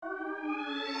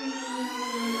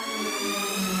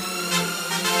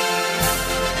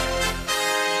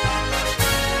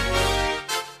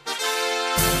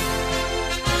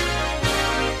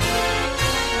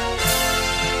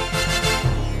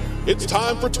It's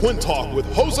time for Twin Talk with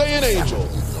Jose and Angel,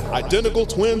 identical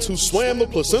twins who swam the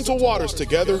placental waters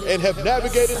together and have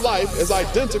navigated life as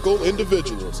identical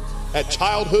individuals. At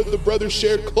childhood, the brothers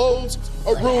shared clothes,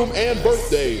 a room, and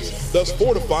birthdays, thus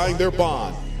fortifying their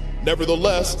bond.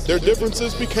 Nevertheless, their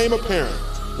differences became apparent.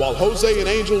 While Jose and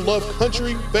Angel love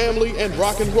country, family, and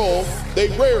rock and roll, they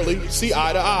rarely see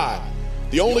eye to eye.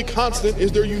 The only constant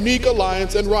is their unique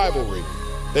alliance and rivalry.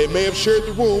 They may have shared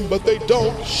the room, but they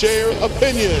don't share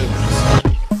opinions.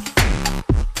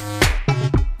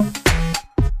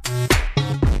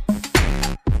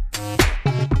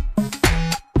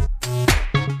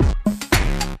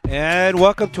 And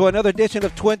welcome to another edition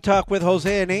of Twin Talk with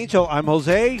Jose and Angel. I'm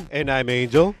Jose. And I'm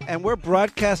Angel. And we're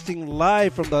broadcasting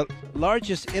live from the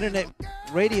largest internet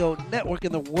radio network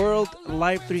in the world,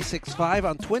 Live 365,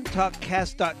 on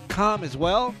twintalkcast.com as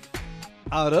well.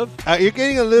 Out of? You're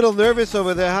getting a little nervous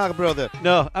over there, huh, brother?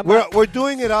 No. We're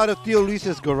doing it out of Theo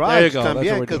Luis's garage. There you go.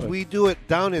 También, because we do it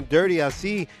down and dirty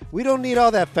así. We don't need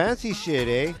all that fancy shit,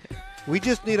 eh? We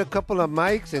just need a couple of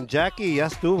mics and Jackie, ya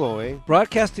estuvo, eh?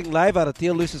 Broadcasting live out of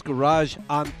Theo Luis's garage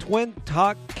on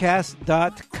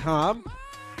twintalkcast.com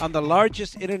on the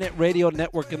largest internet radio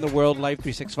network in the world, Live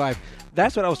 365.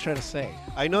 That's what I was trying to say.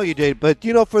 I know you did. But,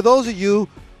 you know, for those of you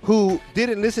who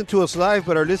didn't listen to us live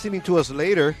but are listening to us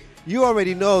later, you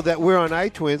already know that we're on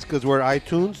iTunes because we're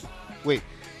iTunes. Wait,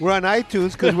 we're on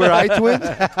iTunes because we're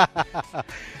iTunes.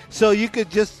 So you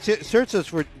could just search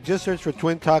for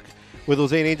Twin Talk with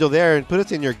Jose and Angel there and put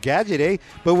us in your gadget, eh?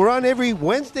 But we're on every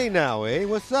Wednesday now, eh?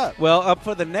 What's up? Well,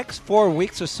 for the next 4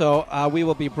 weeks or so, we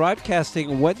will be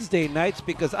broadcasting Wednesday nights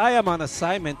because I am on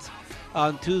assignment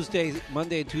on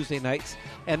Monday and Tuesday nights.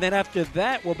 And then after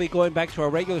that, we'll be going back to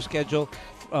our regular schedule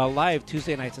live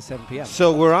Tuesday nights at 7 p.m.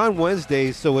 So we're on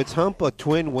Wednesdays, so it's Hump a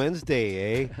Twin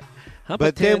Wednesday, eh?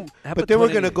 But then we're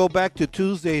going to go back to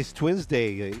Tuesday's Twins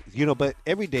Day, but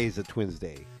every day is a Twins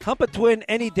Day. Hump a Twin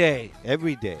any day.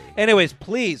 Every day. Anyways,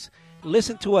 please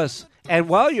listen to us. And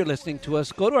while you're listening to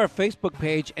us, go to our Facebook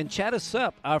page and chat us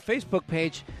up. Our Facebook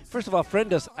page, first of all,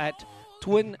 friend us at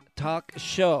Twin Talk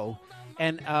Show.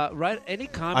 And write any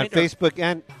comment. On Facebook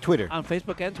and Twitter. On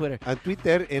Facebook and Twitter. On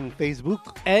Twitter and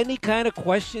Facebook. Any kind of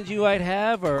questions you might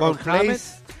have or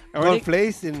comments.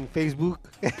 Conflace in Facebook.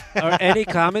 Or any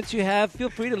comments you have, feel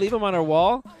free to leave them on our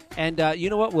wall. And you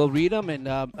know what? We'll read them, and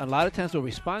a lot of times we'll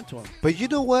respond to them. But you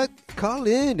know what? Call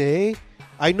in, eh?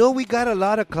 I know we got a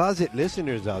lot of closet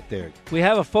listeners out there. We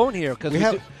have a phone here.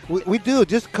 We do.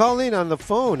 Just call in on the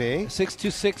phone, eh?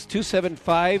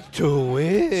 626-275. To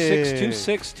win.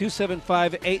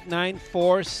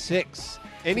 626-275-8946.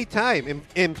 Anytime,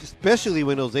 and especially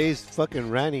when Jose's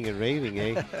fucking ranting and raving,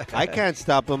 eh? I can't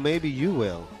stop him. Maybe you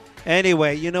will.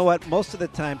 Anyway, you know what? Most of the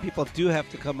time, people do have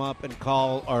to come up and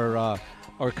call or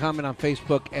comment on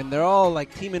Facebook, and they're all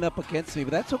like teaming up against me.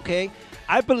 But that's okay.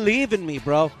 I believe in me,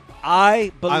 bro.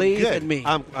 I believe in me.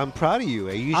 I'm proud of you.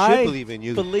 Eh? You should believe in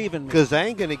you. Believe in me. Because I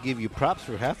ain't gonna give you props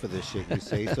for half of this shit you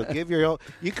say. So give your own.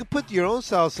 You could put your own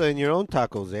salsa in your own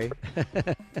tacos, eh?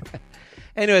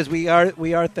 Anyways, we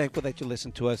are thankful that you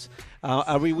listen to us.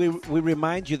 We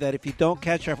remind you that if you don't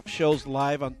catch our shows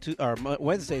live on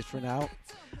Wednesdays for now,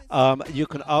 you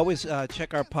can always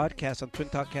check our podcast on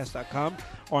twintalkcast.com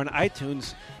or on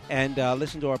iTunes and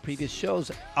listen to our previous shows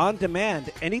on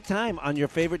demand anytime on your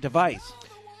favorite device.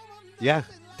 Yeah,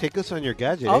 take us on your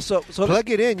gadget. Also, so plug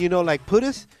it in. Put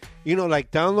us.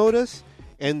 Download us,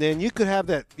 and then you could have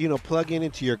that. Plug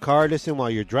into your car, listen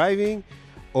while you're driving.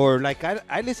 Or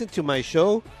I listen to my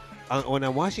show when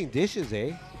I'm washing dishes,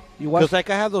 eh? Because I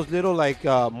have those little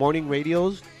morning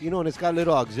radios, and it's got a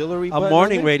little auxiliary button. A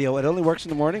morning radio. It only works in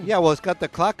the morning? Yeah, well, it's got the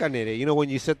clock on it. When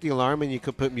you set the alarm and you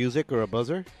could put music or a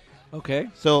buzzer. Okay.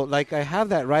 So I have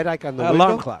that right on the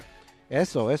alarm clock.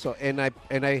 Eso. And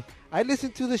I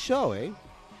listen to the show, eh?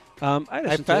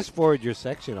 I fast forward your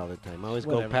section all the time. I always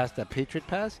go past that Patriot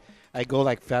Pass. I go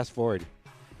fast forward.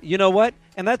 You know what?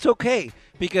 And that's okay,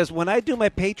 because when I do my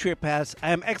Patriot Pass, I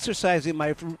am exercising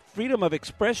my freedom of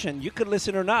expression. You could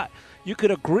listen or not. You could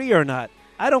agree or not.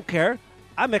 I don't care.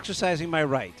 I'm exercising my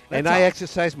right. I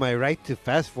exercise my right to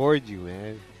fast forward you,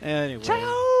 man. Anyway.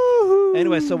 Ciao.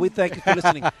 Anyway, so we thank you for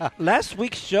listening. Last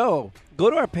week's show,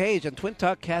 go to our page on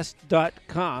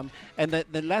twintalkcast.com, and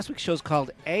the last week's show is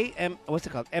called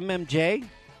MMJ?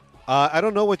 I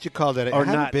don't know what you call that. Or I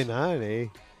haven't not. been on, eh?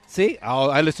 See?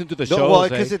 I listen to the show. Well,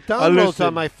 because it downloads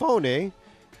on my phone, eh?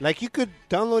 You could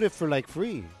download it for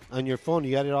free on your phone.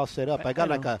 You got it all set up. I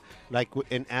got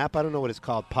an app. I don't know what it's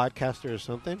called, Podcaster or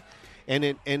something.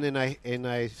 And then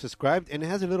I subscribed, and it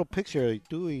has a little picture of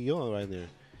Dewey Yo right there.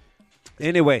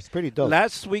 Anyway, it's pretty dope.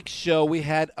 Last week's show, we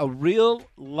had a real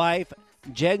life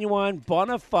genuine,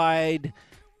 bona fide,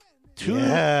 true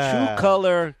Yeah.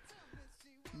 color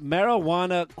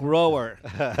marijuana grower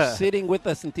sitting with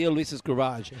us in Tio Luis's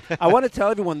garage. I want to tell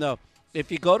everyone, though,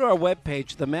 if you go to our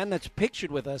webpage, the man that's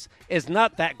pictured with us is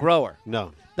not that grower.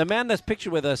 No. The man that's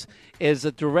pictured with us is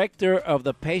the director of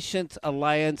the Patients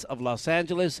Alliance of Los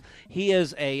Angeles. He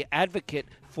is a advocate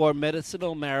for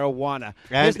medicinal marijuana.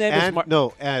 His name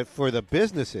is for the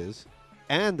businesses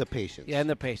and the patients. Yeah, and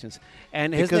the patients.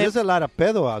 And his because name, there's a lot of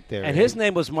pedo out there. and his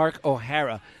name was Mark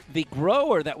O'Hara. The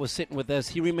grower that was sitting with us,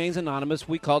 he remains anonymous.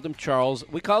 We called him Charles.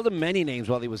 We called him many names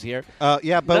while he was here. But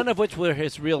none of which were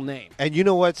his real name. and you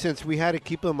know what? Since we had to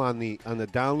keep him on the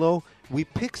down low, we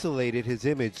pixelated his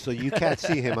image so you can't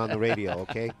see him on the radio.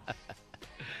 Okay.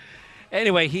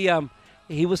 Anyway,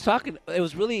 he was talking. It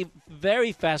was really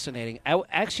very fascinating. I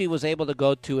actually was able to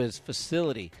go to his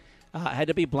facility. I had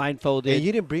to be blindfolded. And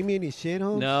you didn't bring me any shit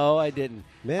home? No, I didn't.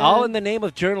 Man. All in the name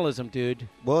of journalism, dude.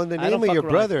 Well, in the I name don't of your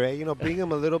fuck around. brother, bring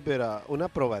him a little bit, una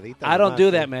probadita. I don't nomás, do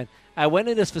eh? that, man. I went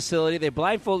in this facility. They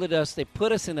blindfolded us. They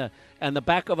put us in the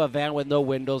back of a van with no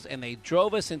windows, and they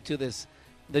drove us into this.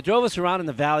 They drove us around in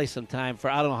the valley sometime for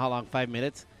I don't know how long, 5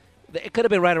 minutes. It could have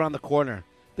been right around the corner.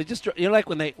 They just like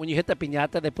when you hit the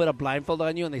piñata, they put a blindfold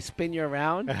on you and they spin you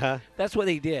around. Uh-huh. That's what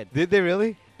they did. Did they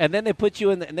really? And then they put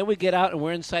you in, and then we get out, and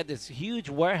we're inside this huge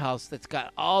warehouse that's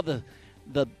got all the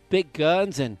big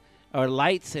guns and or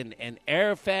lights and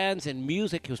air fans and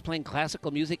music. He was playing classical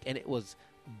music, and it was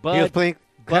Bud. He was playing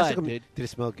classical. dude. Did it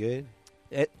smell good?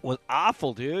 It was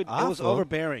awful, dude. It was Awful?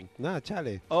 overbearing. Nah,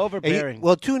 chale. Overbearing.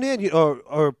 Well, tune in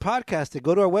or podcast it.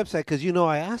 Go to our website because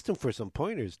I asked him for some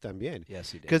pointers también.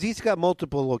 Yes, he did. Because he's got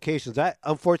multiple locations.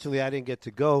 Unfortunately, I didn't get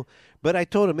to go, but I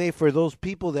told him, hey, for those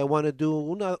people that want to do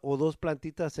una o dos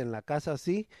plantitas en la casa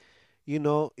así,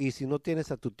 y si no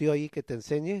tienes a tu tío ahí que te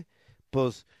enseñe,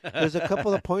 pues there's a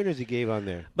couple of pointers he gave on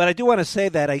there. But I do want to say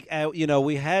that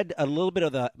we had a little bit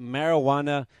of the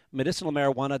medicinal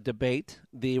marijuana debate,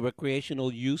 the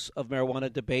recreational use of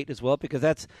marijuana debate as well, because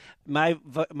that's my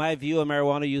view of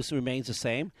marijuana use remains the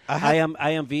same. I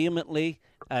am vehemently.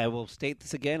 I will state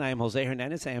this again. I am Jose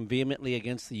Hernandez. I am vehemently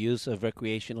against the use of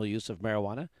recreational use of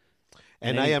marijuana.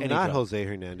 And any- I am any not drug. Jose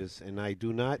Hernandez, and I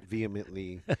do not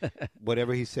vehemently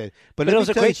whatever he said. But it let was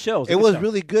me a tell great you, show. It was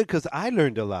really good because I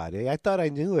learned a lot. I thought I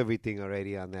knew everything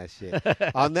already on that shit.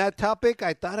 On that topic,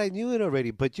 I thought I knew it already.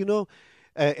 But they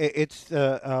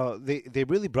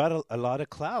really brought a lot of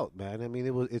clout, man. I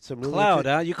mean, it's some really Cloud,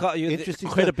 huh? You call you interesting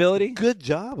stuff. credibility. Good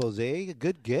job, Jose.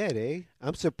 Good get, eh?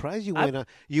 I'm surprised you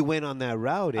went on that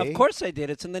route, eh? Of course I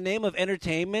did. It's in the name of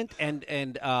entertainment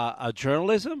and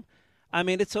journalism. I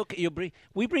mean, it's okay.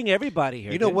 We bring everybody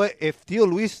here. You know dude. what? If Tio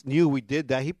Luis knew we did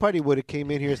that, he probably would have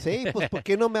came in here and said, hey, pues, ¿por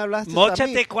qué no me hablaste a mí?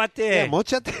 Móchate, cuate. Yeah,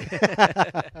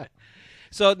 móchate.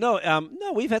 So no,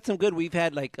 we've had some good. We've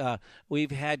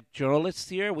had journalists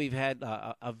here. We've had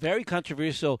a very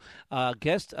controversial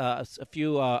guest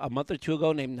a month or two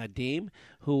ago named Nadim,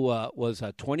 who was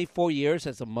 24 years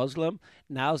as a Muslim.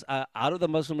 Now's out of the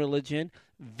Muslim religion,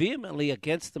 vehemently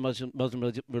against the Muslim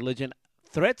religion.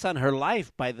 Threats on her life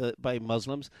by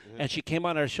Muslims, and she came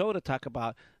on our show to talk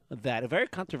about that. A very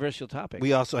controversial topic.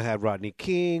 We also had Rodney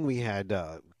King. We had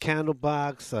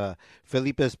Candlebox,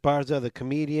 Felipe Esparza, the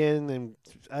comedian, and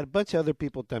a bunch of other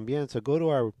people también. So go to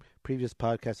our previous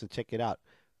podcast and check it out.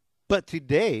 But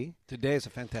today is a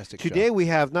fantastic Today show. we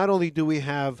have, not only do we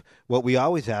have what we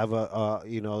always have,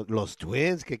 los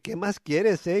twins, que qué más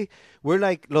quieres, eh? We're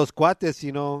like los cuates,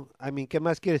 I mean, qué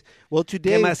más quieres? Well,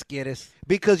 today, ¿Qué más quieres?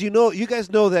 because you guys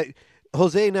know that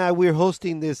Jose and I, we're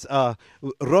hosting this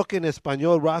Rock en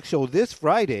Español rock show this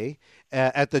Friday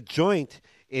at the Joint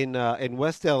in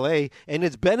West LA, and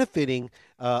it's benefiting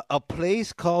A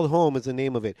Place Called Home is the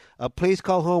name of it. A Place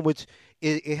Called Home, which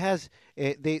it has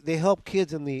they help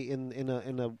kids in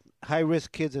a high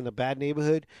risk kids in a bad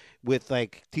neighborhood with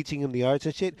like teaching them the arts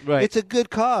and shit. Right. It's a good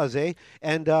cause, eh?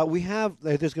 And we have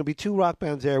there's going to be two rock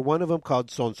bands there. One of them called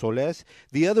Son Soles.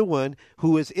 The other one,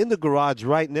 who is in the garage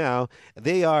right now,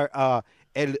 they are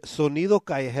El Sonido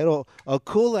Callejero, a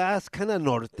cool ass kind of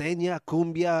norteña,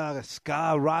 cumbia,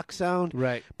 ska rock sound.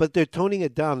 Right. But they're toning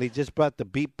it down. They just brought the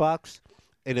beatbox,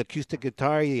 an acoustic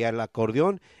guitar, y el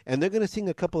acordeon, and they're going to sing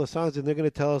a couple of songs, and they're going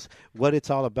to tell us what it's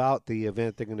all about, the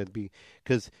event they're going to be.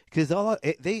 Because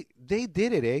they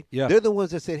did it, eh? Yeah. They're the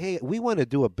ones that said, hey, we want to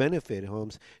do a benefit,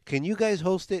 Holmes. Can you guys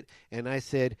host it? And I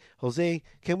said, Jose,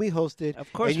 can we host it?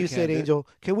 Of course And we you can, said, dude. Angel,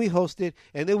 can we host it?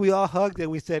 And then we all hugged, and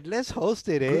we said, let's host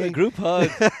it, eh? Group hug.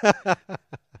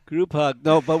 Group hug.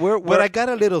 No, but But I got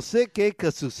a little sick,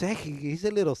 because he's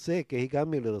a little sick. He got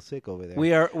me a little sick over there.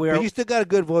 we are. But you still got a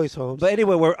good voice, Holmes. But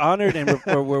anyway, we're honored and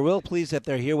we're real pleased that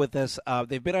they're here with us.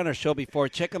 They've been on our show before.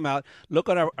 Check them out. Look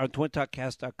on our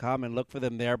twintalkcast.com and look for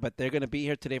them there. But they're going to be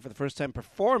here today for the first time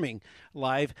performing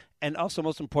live. And also,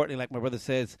 most importantly, like my brother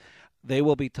says, they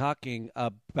will be talking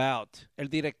about El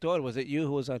Director. Was it you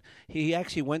who was on? He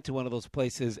actually went to one of those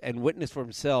places and witnessed for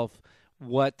himself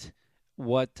how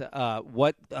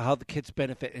the kids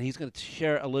benefit, and he's going to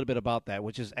share a little bit about that,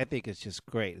 which is I think is just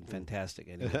great and fantastic.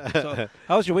 Anyway. So,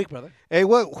 how was your week, brother? Hey,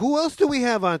 who else do we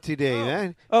have on today,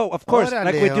 man? Oh, of course, Órale,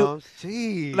 like we do, Holmes.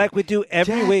 Gee, like we do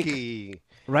every week. Jackie.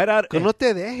 Right out. Que no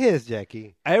te dejes,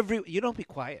 Jackie. You don't be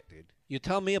quiet, dude. You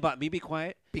tell me about me be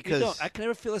quiet. Because you don't. I can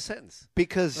never feel a sentence.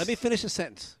 Because Let me finish a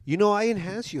sentence. I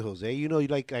enhance you, Jose.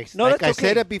 Like I No, that's I okay.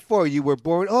 said it before. You were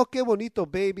born. Oh, qué bonito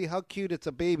baby. How cute it's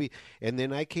a baby. And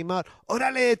then I came out.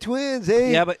 Órale, twins,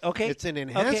 eh? Yeah, but okay. It's an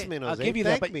enhancement, Okay, I'll Jose. give you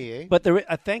Thank that. me, eh? But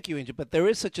thank you, Angel. But there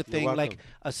is such a thing welcome. like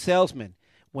a salesman.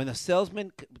 When a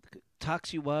salesman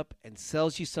talks you up and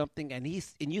sells you something, and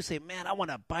you say, "Man, I want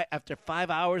to buy." After 5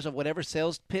 hours of whatever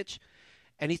sales pitch,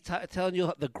 and he's telling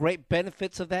you the great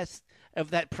benefits of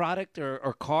that product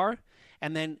or car,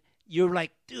 and then you're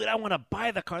like, "Dude, I want to buy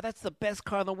the car. That's the best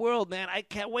car in the world, man. I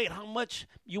can't wait." How much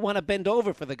you want to bend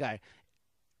over for the guy?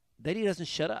 Then he doesn't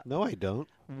shut up. No, I don't.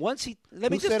 Let me Who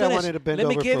just said I finish. wanted to bend Let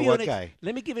me over give for you what an guy?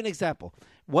 Let me give you an example.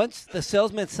 Once the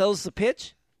salesman sells the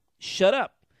pitch, shut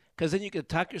up, because then you can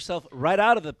talk yourself right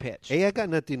out of the pitch. Hey, I got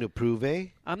nothing to prove, eh?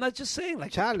 I'm not just saying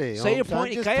like Chale, say your Holmes, I'm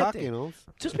point. just Y cállate. talking, Holmes.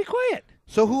 Just be quiet.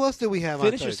 So who else do we have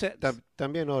Finish on your sentence.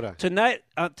 También ahora. Tonight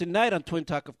on Twin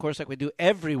Talk, of course, like we do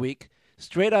every week,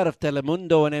 straight out of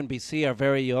Telemundo and NBC, our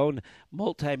very own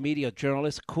multimedia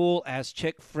journalist, cool-ass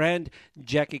chick friend,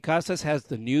 Jackie Casas has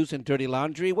the news and dirty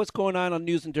laundry. What's going on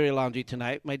news and dirty laundry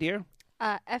tonight, my dear?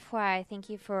 FYI,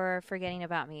 thank you for forgetting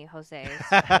about me, Jose.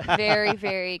 It's very,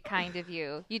 very kind of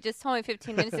you. You just told me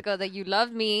 15 minutes ago that you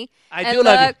love me. I do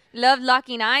love you. Love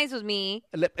locking eyes with me.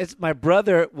 It's my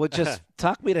brother would just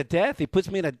talk me to death. He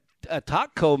puts me in a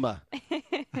talk coma.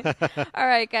 All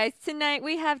right, guys. Tonight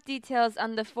we have details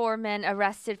on the 4 men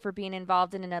arrested for being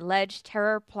involved in an alleged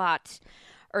terror plot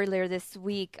earlier this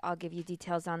week. I'll give you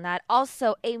details on that.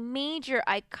 Also, a major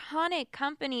iconic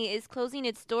company is closing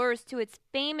its doors to its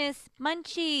famous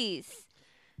Munchies.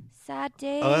 Sad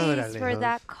days Órale, for Holmes.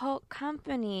 that cult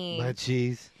company.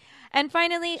 Munchies. And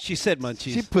finally, She said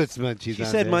munchies. She puts munchies She on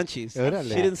said there. munchies. Órale.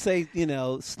 She didn't say,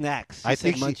 snacks. She I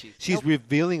said think munchies. she's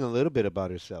revealing a little bit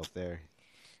about herself there.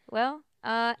 well,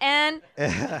 and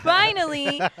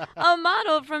finally, a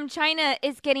model from China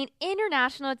is getting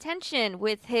international attention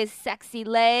with his sexy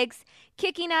legs,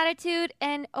 kicking attitude,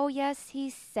 and oh yes,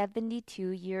 he's 72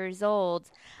 years old.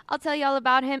 I'll tell you all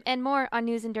about him and more on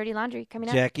News and Dirty Laundry coming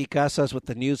up. Jackie Casas with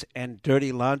the news and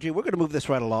dirty laundry. We're going to move this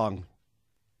right along.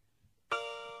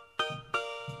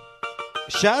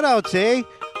 Shout-outs, eh?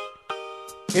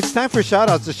 It's time for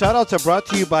shout-outs. The shout-outs are brought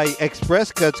to you by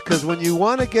Express Cuts, because when you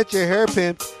want to get your hair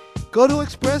pimped, go to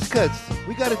Express Cuts.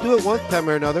 We got to do it one time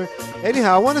or another.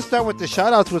 Anyhow, I want to start with the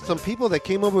shout-outs with some people that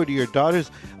came over to your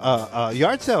daughter's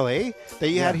yard sale, eh? That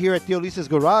you had here at Theo Lisa's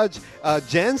Garage.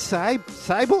 Jen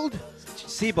Seibold?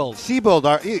 Siebold,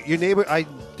 your neighbor. I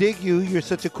dig you. You're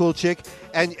such a cool chick.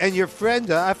 And your friend,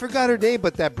 I forgot her name,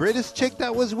 but that British chick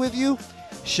that was with you,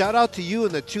 shout out to you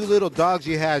and the 2 little dogs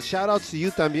you had. Shout outs to you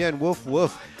también, woof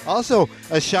woof. Also,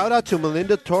 a shout out to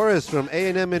Melinda Torres from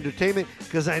A&M Entertainment,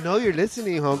 because I know you're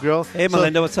listening, homegirl. Hey,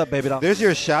 Melinda, what's up, baby doll? There's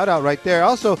your shout out right there.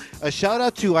 Also, a shout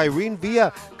out to Irene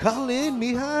Villa. Call in,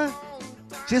 mija.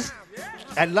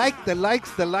 I like the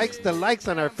likes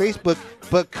on our Facebook,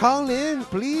 but call in,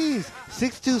 please.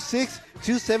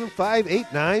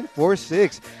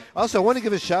 626-275-8946. Also, I want to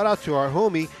give a shout out to our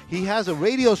homie. He has a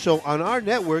radio show on our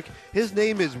network. His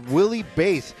name is Willie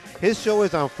Bass. His show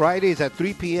is on Fridays at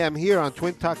 3 p.m. here on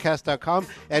twintalkcast.com,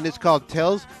 and it's called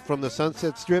Tales from the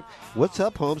Sunset Strip. What's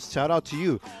up, Holmes? Shout out to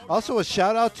you. Also, a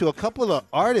shout out to a couple of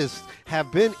artists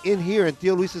have been in here in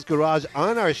Theo Luis's Garage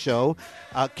on our show.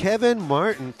 Kevin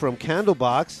Martin from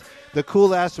Candlebox, the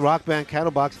cool-ass rock band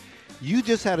Candlebox. You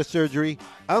just had a surgery.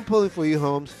 I'm pulling for you,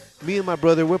 Holmes. Me and my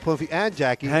brother, we're pulling for you. And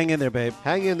Jackie. Hang in there, babe.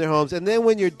 Hang in there, Holmes. And then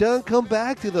when you're done, come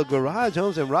back to the garage,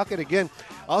 Holmes, and rock it again.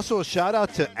 Also, a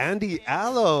shout-out to Andy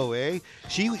Allo, eh?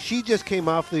 She just came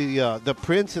off the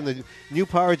Prince and the New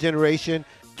Power Generation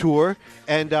tour,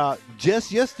 and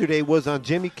just yesterday was on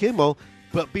Jimmy Kimmel.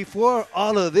 But before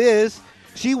all of this,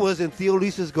 she was in Theo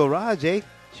Lisa's Garage, eh?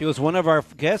 She was one of our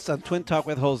guests on Twin Talk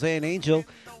with Jose and Angel.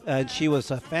 and she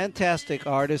was a fantastic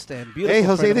artist and beautiful. Hey,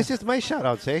 Jose, friend of this is my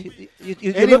shout-outs, eh?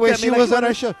 you Anyway, looked at me she like was you on our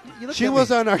wanted- show. you looked She at was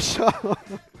me. on our show.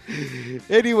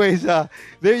 Anyways, there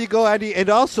you go, Andy. And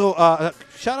also,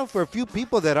 shout out for a few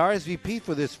people that RSVP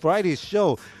for this Friday's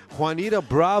show. Juanita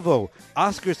Bravo,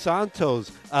 Oscar Santos,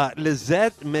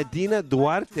 Lizette Medina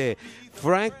Duarte,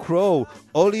 Frank Crow,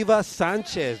 Oliva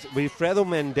Sanchez, Wilfredo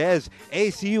Mendez. Hey,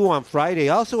 see you on Friday.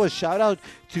 Also, a shout out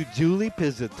to Julie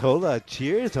Pizzatola.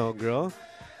 Cheers, homegirl.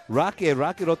 Rock it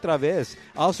otra vez.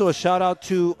 Also, a shout out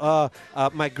to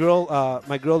my girl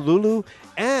Lulu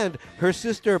and her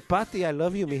sister Patti. I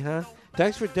love you, mija.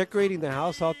 Thanks for decorating the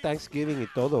house all Thanksgiving y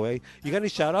todo, eh? You got any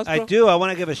shout outs, I do. I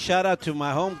want to give a shout out to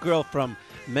my homegirl from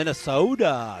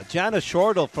Minnesota, Jana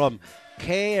Shortle from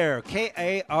KARE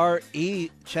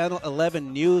Channel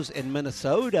 11 News in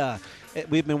Minnesota.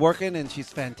 We've been working, and she's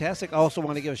fantastic. I also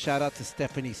want to give a shout out to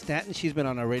Stephanie Stanton. She's been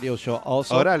on our radio show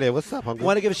also. Órale, what's up, homie? I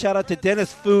want to give a shout out to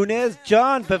Dennis Funes,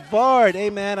 John Bavard. Hey,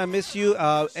 man, I miss you.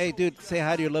 Hey, dude, say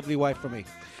hi to your lovely wife for me.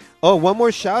 Oh, one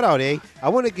more shout out, eh? I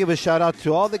want to give a shout out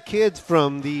to all the kids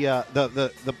from the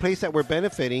place that we're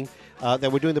benefiting,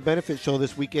 that we're doing the benefit show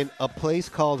this weekend, A Place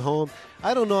Called Home.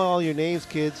 I don't know all your names,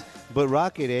 kids, but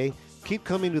rock it, eh? Keep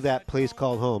coming to that place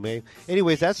called home, eh?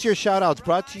 Anyways, that's your shout outs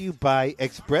brought to you by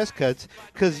Express Cuts,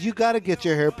 because you got to get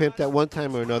your hair pimped at one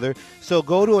time or another. So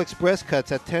go to Express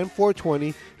Cuts at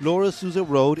 10420 Laura Souza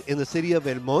Road in the city of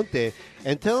El Monte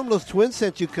and tell them those twins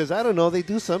sent you, because I don't know, they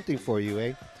do something for you,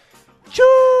 eh? Choo!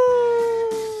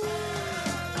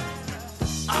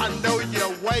 I know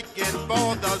you're waiting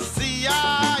for the CIA.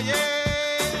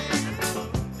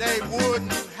 They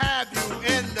wouldn't have you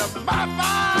in the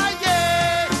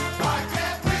mafia. Why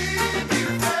can't we be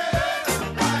fair?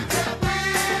 Why can't we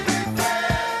be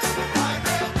fair? Why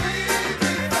can't we be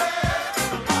fair?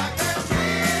 Why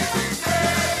can't we be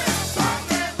fair? Why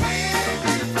can't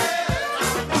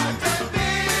we be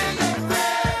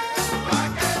fair? Why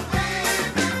can't we be fair? Why can't we be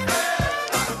fair?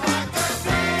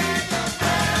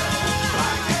 Why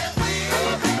can't we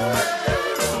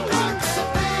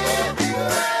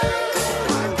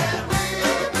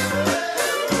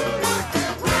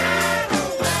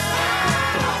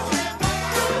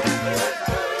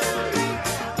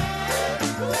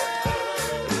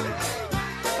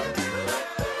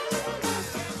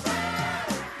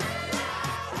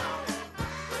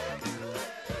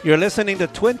You're listening to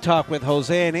Twin Talk with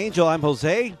Jose and Angel. I'm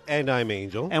Jose, And I'm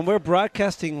Angel. and we're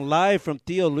broadcasting live from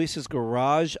Theo Luis's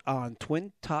garage on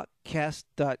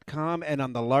twintalkcast.com and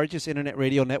on the largest internet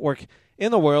radio network in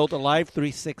the world, Alive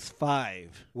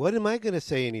 365. What am I going to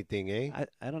say anything, eh?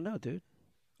 I don't know, dude.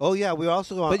 Oh, yeah, we're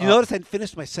also on... But you notice I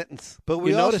finished my sentence. But we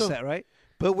you noticed also- that, right?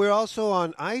 But we're also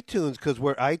on iTunes because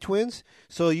we're iTwins,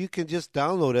 so you can just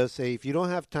download us. Say if you don't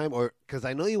have time, or because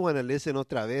I know you want to listen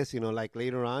otra vez, like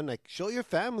later on, like show your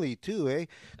family too, eh?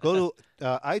 Go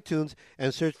to iTunes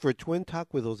and search for Twin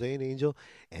Talk with Jose and Angel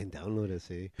and download us,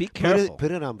 eh? Be careful.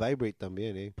 Put it on vibrate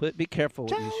también, eh? Be careful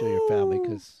what you show your family,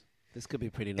 because this could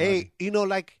be pretty naughty. Hey,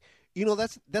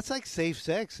 that's like safe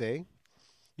sex, eh?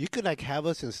 You could like have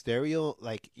us in stereo,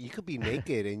 like you could be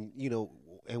naked and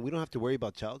and we don't have to worry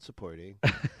about child support, eh?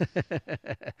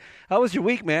 How was your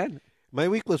week, man? My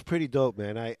week was pretty dope,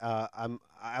 man. I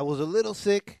was a little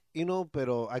sick, but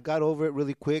I got over it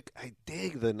really quick. I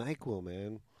dig the NyQuil,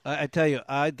 man. I tell you,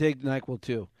 I dig NyQuil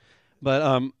too, but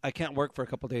I can't work for a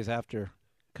couple days after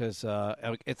because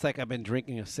it's like I've been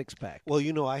drinking a 6-pack.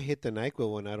 Well, I hit the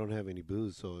NyQuil when I don't have any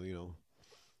booze, so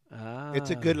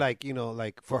it's a good like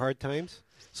for hard times.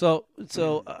 So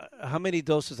how many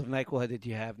doses of NyQuil did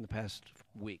you have in the past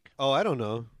week? Oh, I don't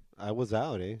know. I was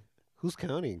out, eh? Who's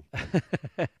counting?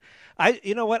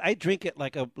 You know what? I drink it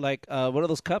like one of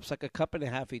those cups, like a cup and a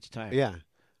half each time. Yeah,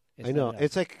 It's I know. not enough.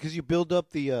 It's like because you build up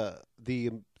the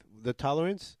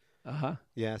tolerance. Uh-huh.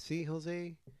 Yeah. See,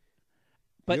 Jose,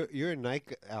 But you're a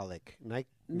Nike-alic.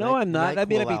 No, I'm not. I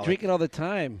mean, I'd be NyQuil-alic. drinking all the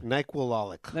time.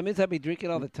 NyQuil-alic. That means I'd be drinking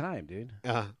all the time, dude.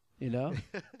 You know.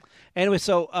 Anyway,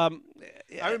 so I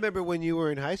remember when you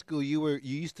were in high school, you were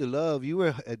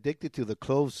addicted to the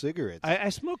clove cigarettes I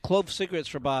smoked clove cigarettes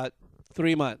for about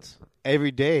 3 months.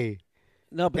 every day.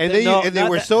 No, but And they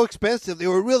were so expensive. They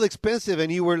were real expensive, and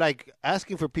you were like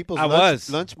asking for people's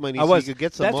lunch money so you could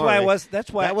get some That's more. why I eh? was.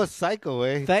 That's why that was psycho,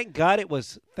 eh? Thank God it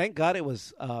was. It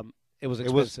was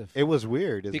expensive. It was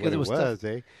weird, is Because what it it was was, tough.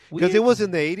 eh? Because it was in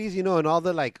the 80s, and all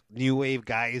the like new wave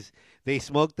guys, they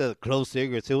smoked the clove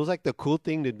cigarettes. It was like the cool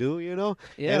thing to do, Yeah.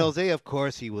 And Jose, of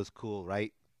course, he was cool,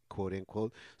 right? Quote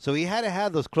unquote. So he had to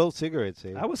have those clove cigarettes,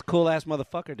 eh? I was cool ass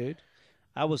motherfucker, dude.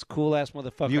 I was cool ass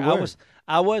motherfucker. You were.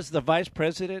 I was the vice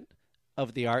president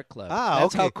of the art club. Ah,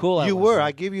 That's okay. how cool I you was. were. man.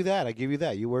 I give you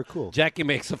that. You were cool. Jackie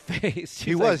makes a face.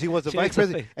 He was. He was the she vice makes a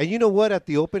president. face. And you know what? At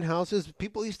the open houses,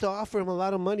 people used to offer him a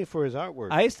lot of money for his artwork.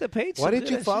 I used to paint. Why some didn't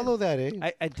you good follow shit. that,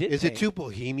 eh? I did. Is it paint. too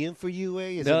bohemian for you,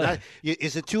 eh? Is, No. it not,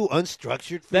 is it too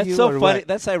unstructured for That's you? so or funny. what?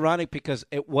 That's ironic because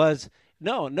it was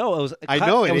no. It was. I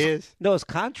know it was, is. No, it's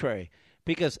contrary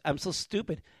because I'm so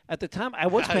stupid. At the time, I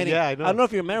was painting. Yeah, I know. don't know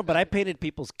if you remember, but I painted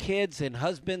people's kids and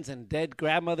husbands and dead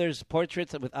grandmothers'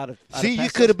 portraits out of. See, you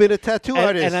could have been a tattoo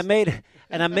artist.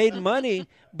 And I made money,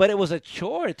 but it was a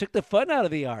chore. It took the fun out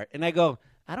of the art. And I go,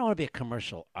 I don't want to be a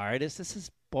commercial artist. This is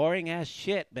boring ass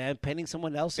shit, man. Painting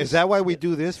someone else's. Is that why we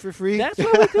do this for free? That's why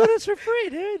we do this for free,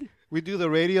 dude. We do the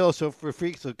radio so for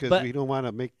free, so because But- we don't want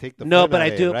to take the No, fun but out I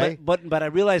of do. it, right? But I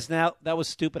realize now that was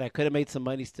stupid. I could have made some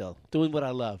money still doing what I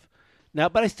love. Now,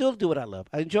 but I still do what I love.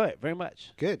 I enjoy it very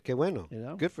much. Good, que bueno. You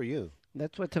know? Good for you.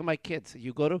 That's what I tell my kids.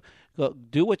 You go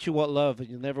do what you want, love, and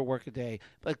you'll never work a day.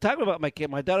 But talking about my kid,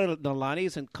 my daughter Nolani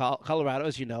is in Colorado,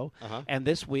 as you know, Uh-huh. and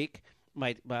this week,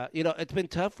 it's been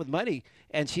tough with money,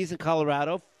 and she's in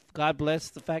Colorado. God bless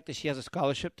the fact that she has a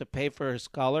scholarship to pay for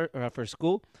her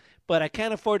school, but I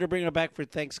can't afford to bring her back for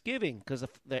Thanksgiving because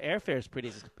the airfare is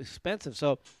pretty expensive.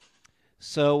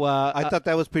 So I thought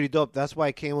that was pretty dope. That's why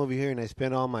I came over here and I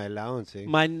spent all my allowance. Eh?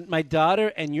 my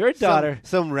daughter and your daughter.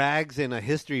 Some rags and a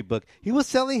history book. He was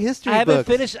selling history I haven't books.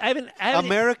 finished. I haven't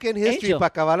American history, Angel, pa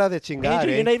acabarla de chingar,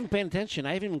 Andrew, eh? you're not even paying attention.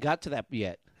 I haven't even got to that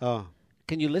yet. Oh,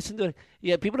 Can you listen to it?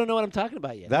 Yeah, people don't know what I'm talking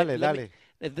about yet. Dale, Let me-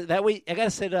 that way, I got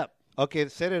to set it up. okay,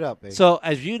 set it up, eh? So,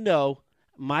 as you know,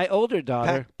 my older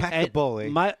daughter, Pack the and bowl, eh?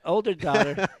 my older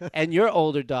daughter and your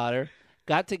older daughter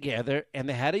got together and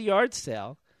they had a yard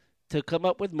sale to come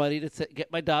up with money to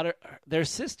get my daughter, their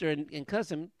sister and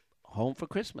cousin, home for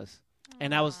Christmas.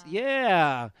 And I was,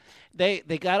 they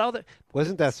got all the.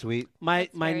 Wasn't that sweet? My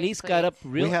That's very niece sweet. got up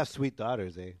real. We have sweet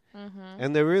daughters, eh? Mm-hmm.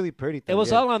 And they're really pretty. It was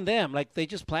también. all on them. Like they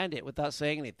just planned it without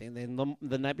saying anything. Then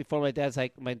the night before, my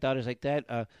daughter's like, Dad,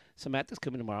 Samantha's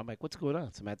coming tomorrow. I'm like, what's going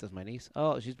on? Samantha's my niece.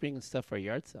 Oh, she's bringing stuff for a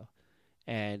yard sale,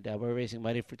 and we're raising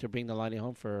money to bring Nolani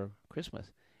home for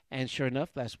Christmas. And sure enough,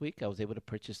 last week I was able to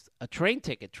purchase a train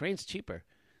ticket. Train's cheaper,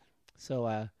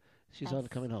 so she's on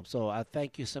coming home. So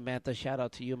thank you, Samantha. Shout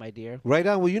out to you, my dear. Right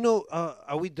on. Well, you know,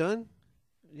 are we done?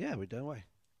 Yeah, we're done. Why?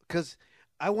 Because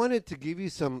I wanted to give you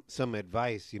some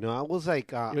advice. You know, I was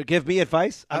like, You give me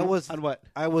advice. I was on what?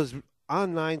 I was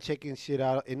online checking shit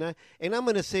out, and I'm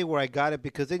gonna say where I got it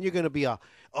because then you're gonna be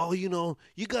you know,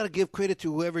 you gotta give credit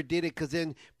to whoever did it because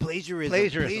then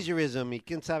plagiarism, y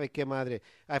quién sabe qué madre.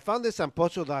 I found this on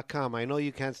Pocho.com. I know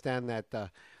you can't stand that.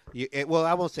 Well,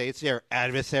 I won't say it's your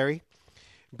adversary,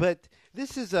 but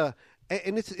this is and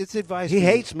it's advice. He for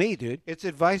hates you. me, dude. It's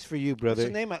advice for you, What's brother.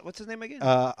 his name? What's his name again?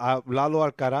 Lalo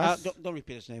Alcaraz. Don't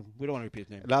repeat his name. We don't want to repeat his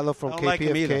name. Lalo from I don't like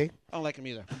him either. KPFK. I don't like him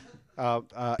either. Hey,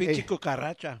 Pinche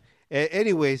cucaracha.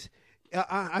 anyways,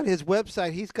 on his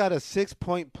website, he's got a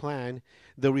 6-point plan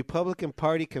the Republican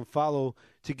Party can follow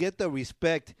to get the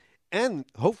respect and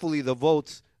hopefully the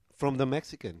votes from the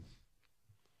Mexican.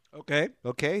 Okay.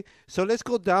 Okay, so let's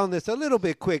go down this a little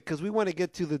bit quick because we want to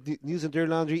get to the news and dirt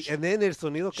laundry and then el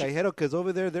sonido callejero because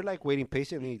over there they're like waiting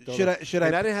patiently. Should And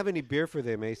I- I didn't have any beer for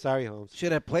them, eh? Sorry, Holmes.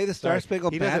 Should I play the Sorry. Star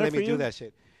Spangled He doesn't Banner let for me you? do that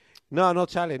shit. No,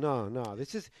 Charlie, no.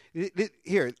 This is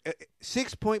here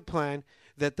 6-point plan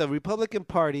that the Republican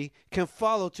Party can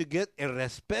follow to get el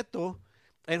respeto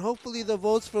and hopefully the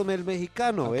votes from el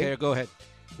mexicano. Okay, go ahead.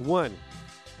 1.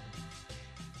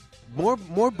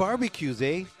 More barbecues,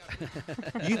 eh?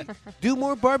 You do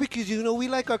more barbecues. You know we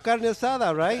like our carne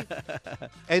asada, right?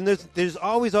 And there's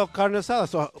always all carne asada,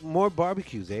 so more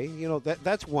barbecues, eh? You know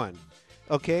that's 1.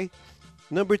 Okay.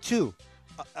 Number 2,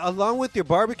 along with your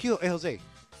barbecue, hey Jose,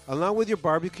 along with your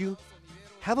barbecue,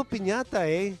 have a piñata,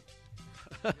 eh?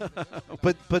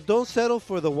 but don't settle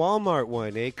for the Walmart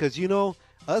one, eh? Because you know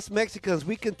us Mexicans,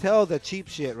 we can tell the cheap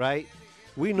shit, right?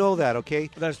 We know that, okay?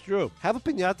 That's true. Have a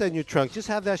piñata in your trunk. Just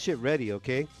have that shit ready,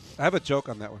 okay? I have a joke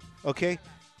on that one. Okay.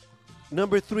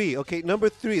 Number 3,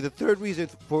 the third reason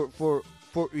for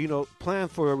plan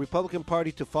for a Republican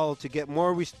Party to follow to get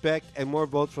more respect and more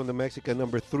votes from the Mexican.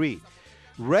 Number 3,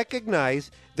 recognize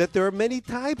that there are many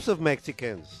types of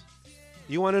Mexicans.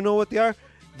 You want to know what they are?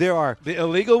 There are The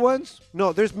illegal ones?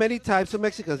 no. There's many types of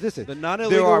Mexicans. Listen, The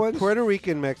non-illegal there are ones? Puerto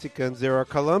Rican Mexicans. There are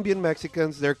Colombian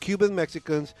Mexicans. There are Cuban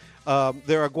Mexicans.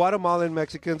 There are Guatemalan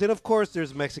Mexicans, and of course,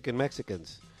 there's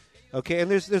Mexicans. Okay,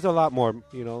 and there's a lot more,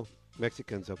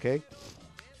 Mexicans. Okay,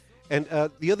 and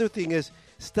the other thing is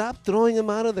stop throwing them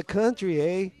out of the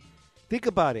country. Think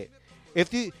about it.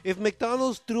 If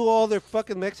McDonald's threw all their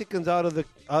fucking Mexicans out of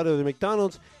the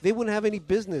McDonald's, they wouldn't have any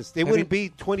business. They wouldn't be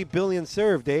 20 billion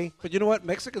served, eh? But you know what?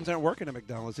 Mexicans aren't working at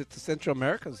McDonald's. It's the Central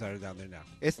Americans that are down there now.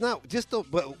 It's not just don't,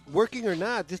 but working or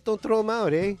not, just don't throw them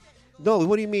out, eh? No,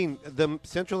 what do you mean? The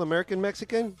Central American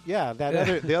Mexican? Yeah,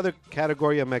 the other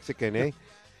category of Mexican, eh?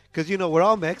 Because we're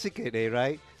all Mexican, eh?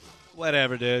 Right?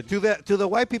 Whatever, dude. To the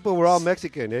white people, we're all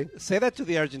Mexican, eh? Say that to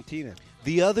the Argentina.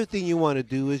 The other thing you want to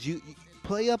do is you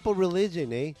play up a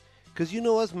religion, eh? Because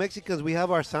us Mexicans, we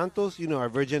have our santos, our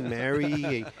Virgin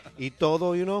Mary y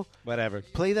todo, Whatever.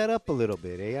 Play that up a little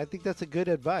bit, eh? I think that's a good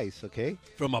advice, okay?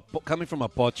 Coming from a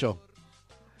pocho.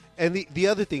 And the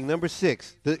other thing, number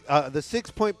 6, the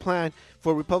 6-point plan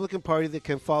for Republican Party that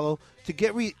can follow to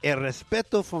get el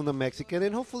respeto from the Mexican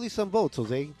and hopefully some votes,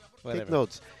 Jose. Whatever. Take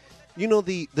notes.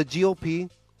 The GOP,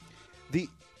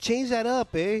 change that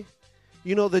up, eh?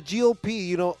 The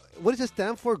GOP, what does it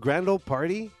stand for? Grand Old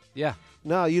Party? Yeah.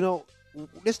 No,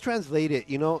 let's translate it,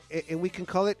 and we can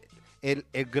call it El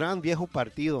Gran Viejo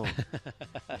Partido.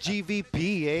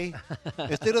 GVP, eh?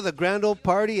 Instead of the Grand Old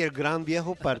Party, El Gran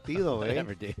Viejo Partido, eh?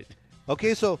 Whatever, dude.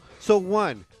 Okay, so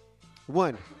one,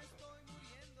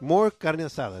 more carne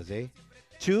asadas, eh?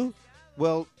 2,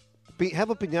 well,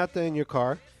 have a piñata in your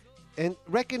car and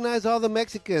recognize all the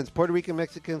Mexicans, Puerto Rican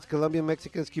Mexicans, Colombian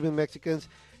Mexicans, Cuban Mexicans.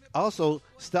 Also,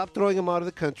 stop throwing them out of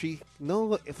the country.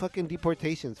 No fucking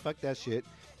deportations. Fuck that shit.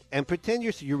 And pretend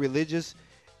you're religious.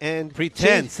 And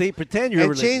Pretend you're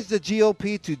religious. Change the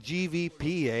GOP to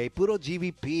GVP, eh? Puro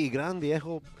GVP. Gran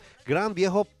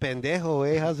viejo pendejo,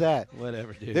 eh? How's that?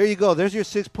 Whatever, dude. There you go. There's your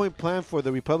 6-point plan for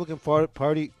the Republican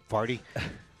Party.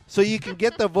 So you can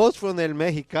get the votes from El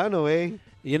Mexicano, eh?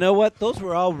 You know what? Those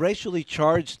were all racially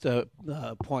charged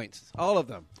points. All of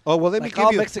them. Oh, well, let me give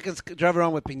all you... Mexicans drive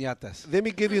around with piñatas. Let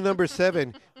me give you number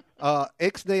 7.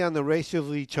 Ixnay on the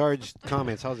racially charged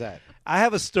comments. How's that? I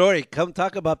have a story. Come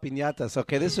talk about piñatas.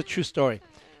 Okay, this is a true story.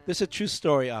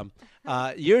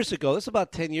 Years ago, this is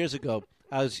about 10 years ago,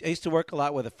 I used to work a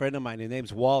lot with a friend of mine. His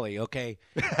name's Wally, okay?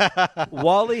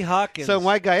 Wally Hawkins. Some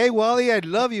white guy. Hey, Wally, I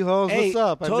love you, Holmes. Hey, what's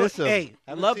up? I miss him. Hey,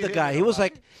 I love the guy. He was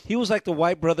like the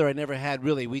white brother I never had,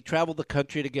 really. We traveled the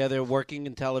country together, working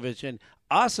in television.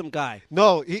 Awesome guy.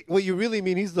 No, what you really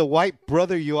mean, he's the white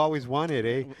brother you always wanted,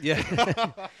 eh?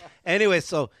 Yeah. Anyway,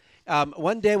 so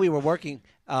one day we were working,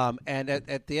 and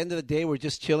at the end of the day, we're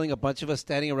just chilling, a bunch of us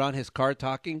standing around his car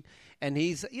talking. And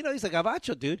he's a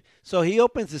gabacho, dude. So he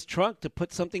opens his trunk to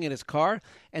put something in his car,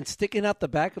 and sticking out the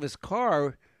back of his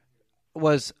car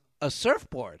was a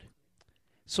surfboard.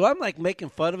 So I'm like making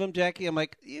fun of him, Jackie. I'm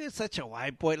like, you're such a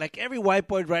white boy. Like every white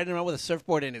boy riding around with a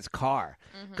surfboard in his car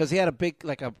because he had a big,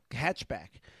 like a hatchback.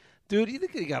 Dude, you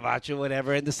think he's gabacho,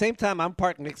 whatever. And at the same time, I'm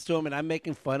parked next to him, and I'm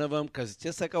making fun of him because it's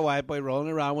just like a white boy rolling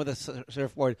around with a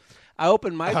surfboard. I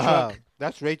open my trunk.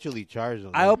 That's racially charged.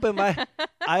 I open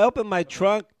my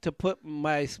trunk to put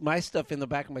my stuff in the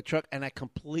back of my truck, and I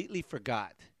completely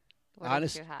forgot. What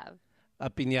did you have? A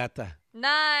piñata.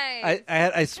 Nice.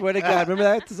 I swear to God. Remember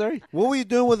that? Sorry. What were you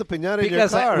doing with the piñata in your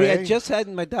Because car? we had just had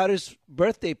my daughter's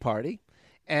birthday party,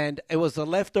 and it was a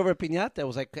leftover piñata. It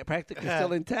was like practically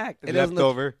still intact. And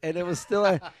Leftover. And it was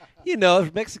still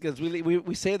Mexicans,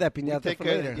 we save that piñata for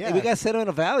later. Yeah. We got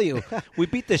sentimental value. We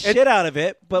beat the shit out of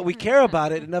it, but we care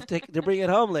about it enough to bring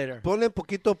it home later. Ponle un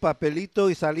poquito papelito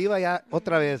y saliva ya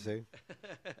otra vez, eh?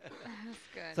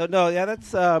 Good. So no, yeah, that's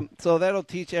so that'll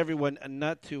teach everyone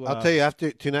not to. I'll tell you,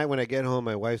 after tonight when I get home,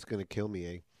 my wife's gonna kill me,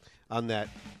 eh? On that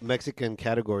Mexican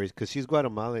categories because she's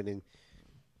Guatemalan and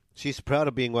she's proud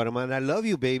of being Guatemalan. I love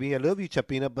you, baby. I love you,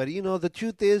 Chapina. But the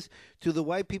truth is, to the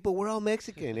white people, we're all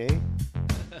Mexican, eh?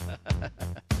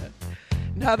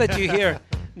 Now that you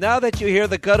hear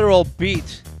the guttural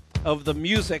beat of the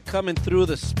music coming through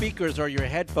the speakers or your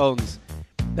headphones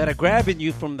that are grabbing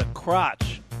you from the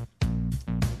crotch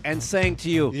and saying to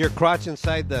you, Your crotch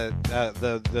inside the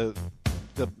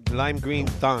lime green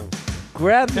thong.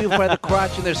 grab you by the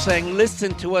crotch, and they're saying,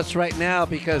 listen to us right now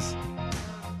because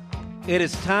it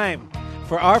is time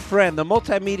for our friend, the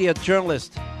multimedia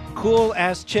journalist, cool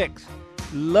ass chick,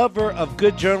 lover of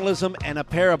good journalism and a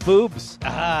pair of boobs,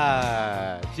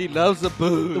 She loves the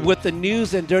boob. with the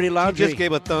news and dirty She laundry. just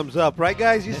gave a thumbs up, right,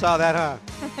 guys? You saw that, huh?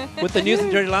 With the news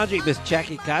and dirty laundry, Miss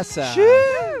Jackie Casa.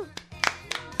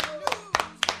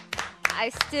 I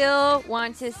still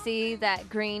want to see that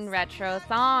green retro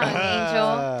thong,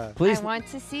 Angel. Please. I want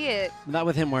to see it. Not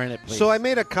with him wearing it, please. So I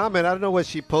made a comment. I don't know what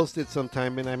she posted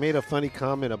sometime, and I made a funny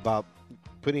comment about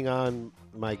putting on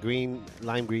my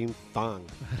lime green thong.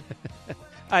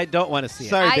 I don't want to see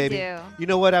Sorry, I baby. do. You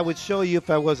know what? I would show you if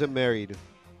I wasn't married.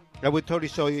 I would totally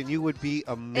show you, and you would be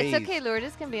amazed. It's okay.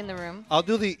 Lourdes can be in the room. I'll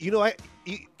do the.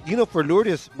 For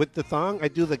Lourdes with the thong, I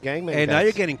do the gangman. Hey, dance. now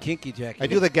you're getting kinky, Jackie. I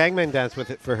do the gangman dance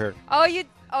with it for her. Oh, you.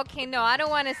 Okay, no, I don't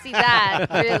want to see that,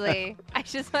 really. I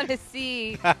just want to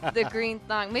see the green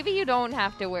thong. Maybe you don't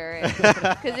have to wear it.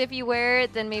 Because if you wear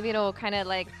it, then maybe it'll kind of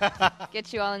like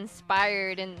get you all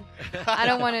inspired. And I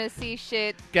don't want to see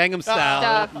shit. Gangnam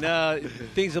Style. Stuff. No,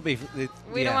 things will be.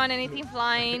 We don't want anything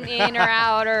flying in or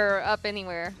out or up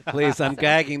anywhere. Please, I'm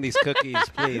gagging these cookies,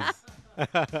 please.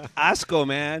 Asco,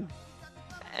 man.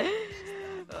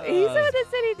 He said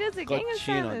he does a Gangnam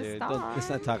Style Cochino, dude. thong. Let's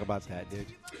not talk about that, dude.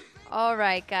 All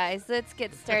right, guys, let's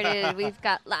get started. We've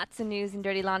got lots of news and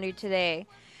dirty laundry today.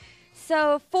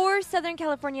 So, 4 Southern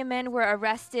California men were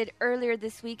arrested earlier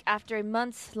this week after a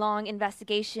months-long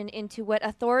investigation into what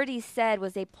authorities said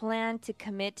was a plan to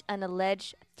commit an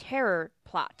alleged terror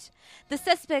plot. The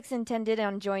suspects intended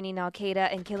on joining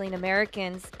al-Qaeda and killing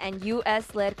Americans and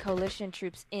U.S.-led coalition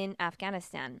troops in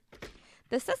Afghanistan.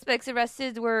 The suspects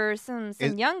arrested were some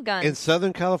young guns. In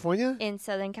Southern California? In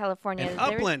Southern California. In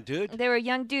Upland, dude. They were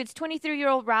young dudes.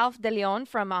 23-year-old Ralph De Leon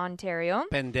from Ontario.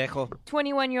 Pendejo.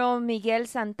 21-year-old Miguel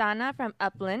Santana from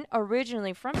Upland,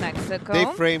 originally from Mexico. They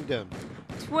framed him.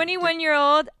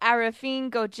 21-year-old Arifin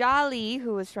Gojali,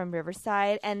 who was from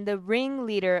Riverside, and the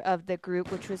ringleader of the group,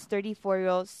 which was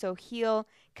 34-year-old Sohail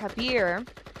Kabir,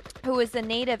 who was a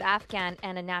native Afghan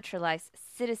and a naturalized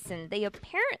citizen. They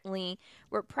apparently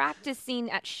were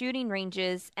practicing at shooting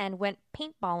ranges and went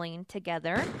paintballing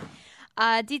together.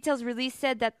 Details released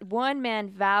said that one man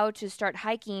vowed to start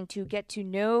hiking to get to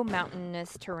know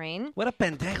mountainous terrain. What a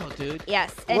pendejo, dude.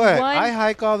 Yes. And What? I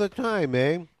hike all the time,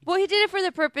 man. Well, he did it for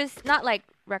the purpose, not like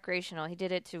recreational. He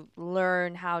did it to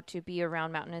learn how to be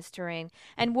around mountainous terrain.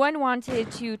 And one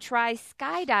wanted to try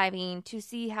skydiving to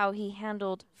see how he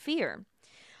handled fear.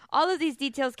 All of these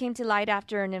details came to light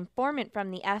after an informant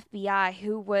from the FBI,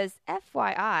 who was,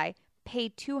 FYI,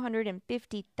 paid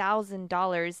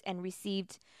 $250,000 and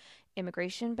received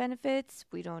immigration benefits.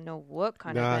 We don't know what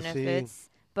kind of benefits,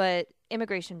 but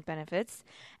immigration benefits.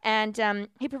 And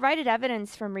he provided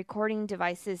evidence from recording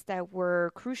devices that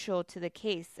were crucial to the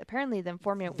case. Apparently, the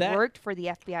informant worked for the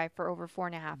FBI for over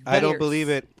 4.5 years. I don't believe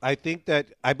it. I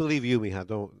believe you,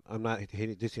 Mija. I'm not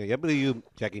hating this. I believe you,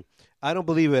 Jackie. I don't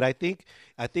believe it. I think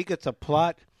it's a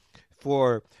plot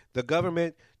for the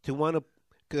government to want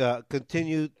to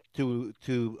continue to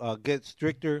get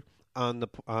stricter on the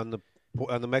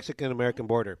Mexican American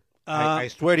border. I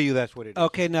swear to you, that's what it is.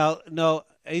 Okay, no,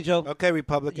 Angel. Okay,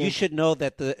 Republican. You should know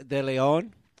that the De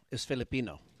Leon is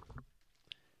Filipino.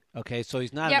 Okay, so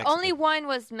he's not. Yeah, Mexican. only one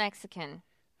was Mexican.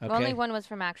 Okay. Only one was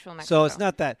from actual Mexico. So it's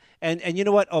not that. And you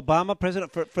know what? Obama,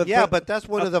 president for but that's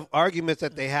one of the arguments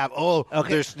that they have. Oh,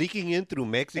 they're sneaking in through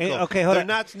Mexico. They're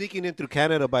not sneaking in through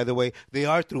Canada, by the way. They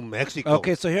are through Mexico.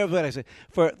 Okay, so here's what I say.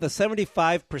 For the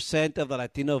 75% of the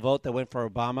Latino vote that went for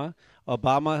Obama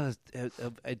has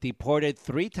deported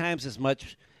 3 times as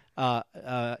much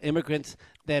immigrants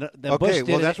than Bush did.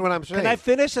 Well, that's what I'm saying. Can I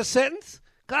finish a sentence?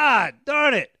 God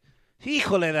darn it.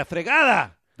 Híjole la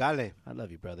fregada. Dale. I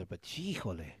love you, brother, but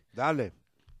híjole. Dale.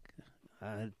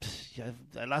 I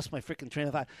lost my freaking train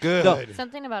of thought. Good. No.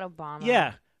 Something about Obama.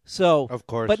 Yeah. So, of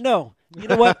course. But no, you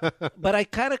know what? But I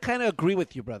kind of agree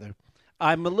with you, brother.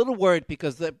 I'm a little worried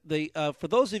because for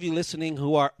those of you listening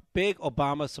who are big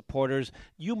Obama supporters,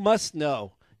 you must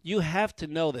know, you have to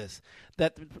know this,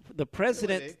 that the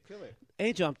president, Kill it.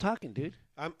 Angel, I'm talking, dude.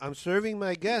 I'm serving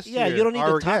my guests. Yeah, here, you don't need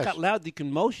to talk guests. out loud. You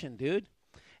can motion, dude.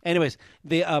 Anyways,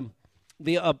 my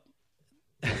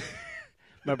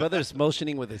brother's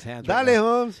motioning with his hands. Right Dale, now.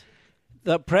 Holmes.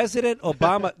 The President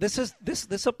Obama.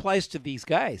 This applies to these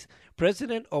guys.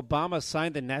 President Obama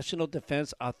signed the National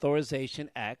Defense Authorization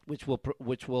Act, which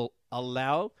will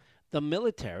allow the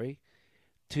military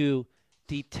to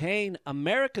detain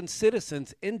American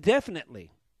citizens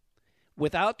indefinitely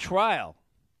without trial.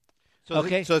 So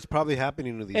it's probably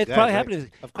happening to these guys. It's probably right?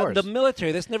 happening. Of course. The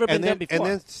military. That's never been done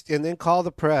before. And then call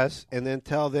the press and then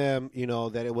tell them,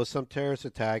 that it was some terrorist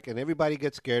attack, and everybody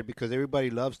gets scared because everybody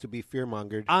loves to be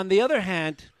fear-mongered. On the other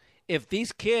hand, if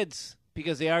these kids,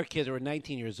 because they are kids, who are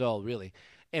 19 years old, really,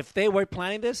 if they were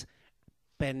planning this,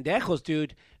 pendejos,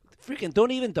 dude, freaking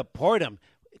don't even deport them.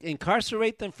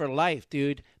 Incarcerate them for life,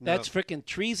 dude. That's freaking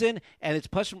treason, and it's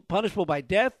punishable by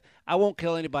death. I won't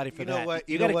kill anybody for that. What?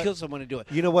 You got to kill someone to do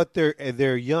it. You know what?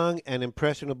 They're young and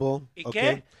impressionable.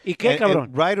 Okay?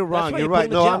 And right or wrong, you're right.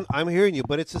 No, I'm I'm hearing you,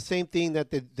 but it's the same thing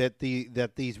that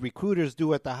these recruiters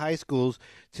do at the high schools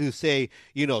to say,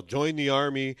 join the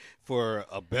army for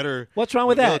a better What's wrong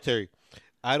with military.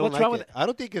 I don't What's like wrong with it. it? I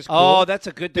don't think it's cool. Oh, that's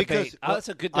a good because, debate. That's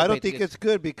a good debate. I don't think it's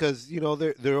good because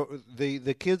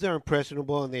the kids are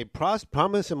impressionable and they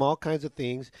promise them all kinds of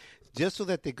things just so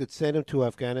that they could send them to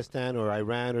Afghanistan or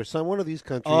Iran or one of these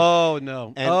countries. Oh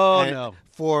no! and no!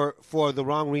 For the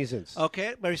wrong reasons.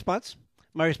 Okay, my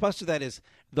response to that is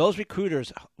those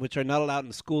recruiters, which are not allowed in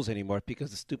the schools anymore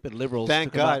because the stupid liberals.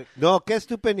 Thank took them out. God. No, que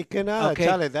estúpido ni que nada, Okay,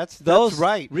 chale. That's those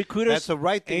right. Recruiters, That's the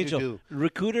right thing Angel, to do.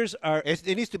 Recruiters are. It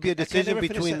needs to be a I can decision never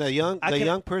finish between that. the I can-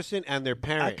 young person and their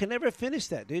parent. I can never finish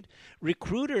that, dude.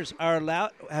 Recruiters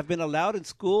have been allowed in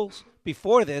schools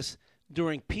before this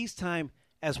during peacetime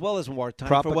as well as wartime.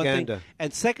 For one Propaganda. thing,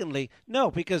 and secondly,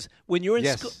 no, because when you're in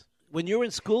Yes.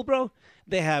 school, bro,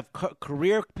 they have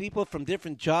career people from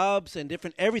different jobs and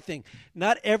different everything.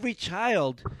 Not every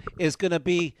child is going to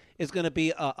be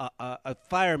a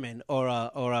fireman or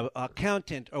a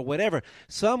accountant or whatever.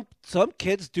 Some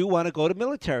kids do want to go to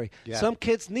military. Yeah. Some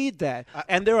kids need that,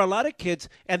 and there are a lot of kids,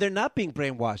 and they're not being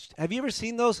brainwashed. Have you ever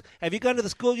seen those? Have you gone to the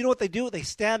school? You know what they do? They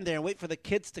stand there and wait for the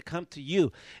kids to come to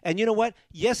you. And you know what?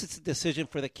 Yes, it's a decision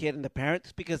for the kid and the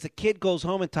parents because the kid goes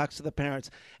home and talks to the parents.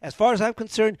 As far as I'm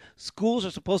concerned, schools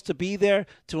are supposed to be there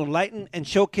to enlighten and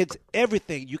show kids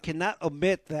everything. You cannot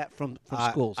omit that from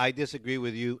schools. I disagree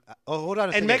with you. Oh, hold on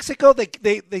a second. In Mexico,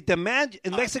 they demand.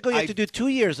 In Mexico, you have to do 2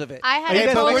 years of it. I had Hey, a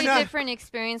but we're totally not- different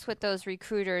experience with those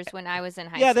recruiters when I was in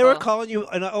high Yeah, school. they were calling you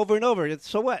over and over.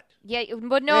 So what? Yeah,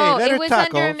 but no, Hey, let it her was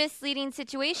talk, under a Ov. misleading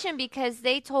situation because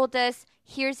they told us,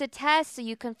 here's a test so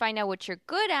you can find out what you're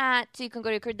good at so you can go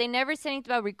to recruit. They never said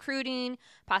anything about recruiting,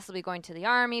 possibly going to the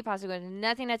Army, possibly going to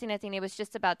nothing. It was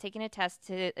just about taking a test.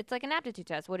 It's like an aptitude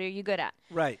test. What are you good at?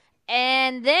 Right.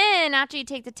 And then after you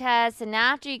take the test and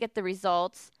after you get the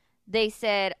results, they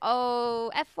said,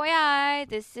 oh, FYI,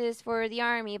 this is for the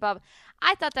Army. Blah, blah.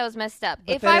 I thought that was messed up.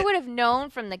 But If then I would have known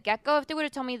from the get-go, if they would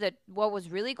have told me what was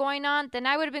really going on, then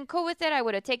I would have been cool with it. I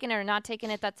would have taken it or not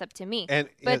taken it. That's up to me.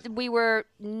 But we were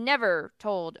never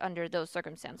told under those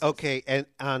circumstances. Okay, and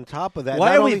on top of that, Why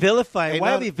not are we only- vilifying? and Why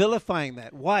are not- we vilifying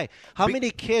that? Why? How many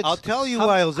kids? I'll tell you how-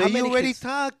 why, Jose. how many You already kids-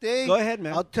 talked, eh? Go ahead,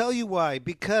 man. I'll tell you why.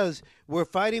 Because we're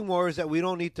fighting wars that we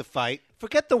don't need to fight.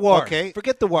 Forget the war. Okay.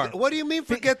 Forget the war. What do you mean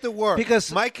forget the war?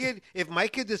 Because- if my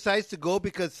kid decides to go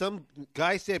because some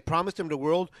guy promised him the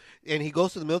world and he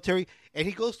goes to the military and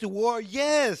he goes to war,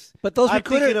 yes. But those I'm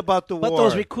recruiters, thinking about the war. But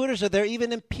those recruiters are there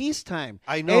even in peacetime.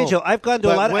 I know. Angel, I've gone to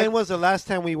but a lot. When was the last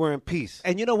time we were in peace?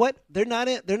 And you know what? They're not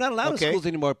allowed Okay. in schools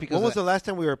anymore because when of was the last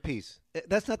time we were at peace? that.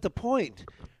 That's not the point.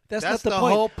 That's not That's the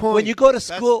point. whole point. When you go to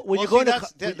That's- school, when well, you go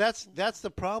see, to that's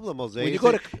the problem, Jose. When you is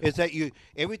go that- to- is that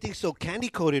everything's so candy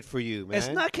coated for you, man. it's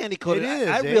not candy coated. It is.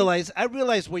 I eh?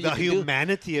 realize what you The can do.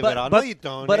 humanity of it all. No, you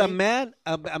don't. But eh? a man,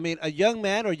 a young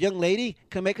man or young lady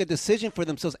can make a decision for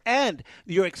themselves. And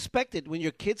you're expected, when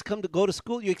your kids come to go to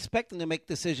school, you expect them to make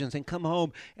decisions and come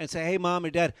home and say, hey, Mom or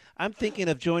Dad, I'm thinking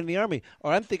of joining the Army,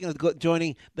 or I'm thinking of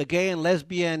joining the gay and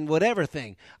lesbian whatever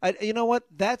thing. You know what?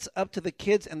 That's up to the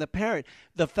kids and the parent.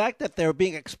 The fact that they're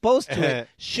being exposed to it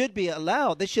should be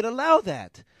allowed. They should allow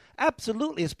that.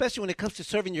 Absolutely, especially when it comes to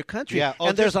serving your country. Yeah,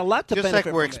 and there's a lot to just benefit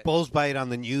like we're from it. exposed by it on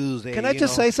the news. Can I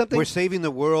just say something? We're saving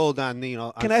the world on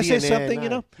on Can I say CNN, something? You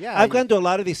know, yeah, I've gone to a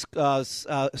lot of these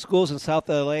schools in South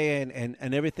LA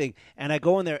and everything, and I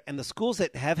go in there, and the schools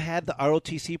that have had the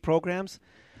ROTC programs,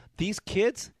 these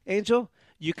kids, Angel,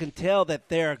 you can tell that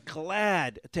they're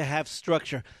glad to have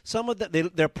structure. Some of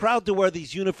them, they're proud to wear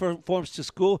these uniforms to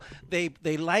school. They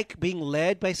like being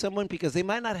led by someone because they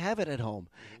might not have it at home.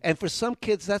 And for some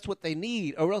kids, that's what they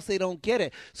need, or else they don't get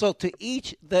it. So to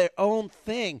each their own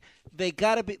thing, they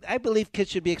gotta be. I believe kids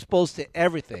should be exposed to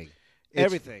everything.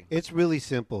 Everything. It's really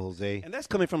simple, Jose. And that's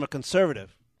coming from a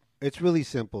conservative. It's really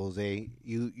simple, Jose.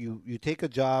 You take a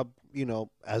job,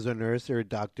 as a nurse or a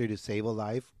doctor to save a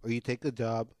life, or you take a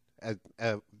job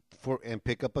and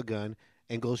pick up a gun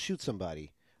and go shoot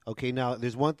somebody. Okay, now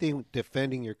there's one thing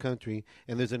defending your country,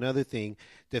 and there's another thing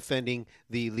defending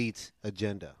the elite's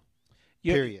agenda.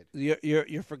 Period.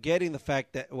 You're forgetting the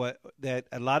fact that that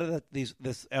a lot of this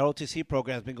ROTC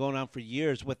program has been going on for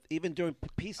years, with even during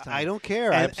peacetime. I don't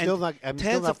care. And- I'm still and not. I'm tens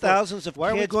still not of thousands of Why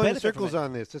are we kids going in benefit from circles it.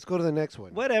 on this? Let's go to the next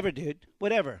one. Whatever, dude.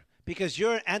 Whatever. Because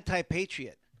you're an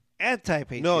anti-patriot.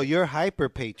 Anti-patriot. No, you're hyper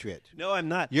patriot. No, I'm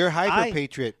not. You're hyper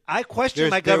patriot. I question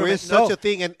my There government. is such No. a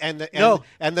thing, and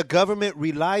the government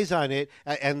relies on it,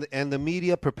 and the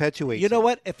media perpetuates. You know it.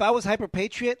 what? If I was hyper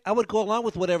patriot, I would go along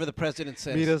with whatever the president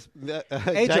says. Mira's,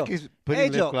 Angel, Jackie's putting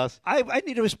lip Angel, gloss. I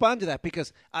need to respond to that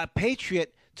because a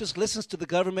patriot just listens to the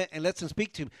government and lets them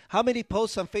speak to him. How many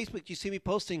posts on Facebook do you see me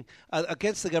posting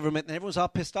against the government, and everyone's all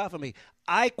pissed off at me?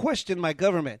 I question my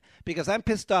government because I'm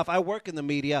pissed off. I work in the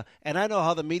media, and I know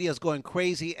how the media is going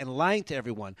crazy and lying to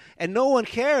everyone, and no one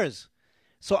cares.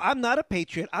 So I'm not a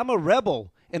patriot. I'm a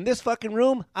rebel. In this fucking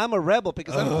room, I'm a rebel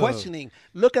because I'm questioning.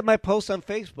 Look at my posts on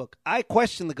Facebook. I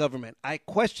question the government. I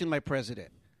question my president.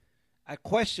 I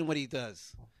question what he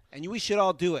does. And we should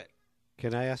all do it.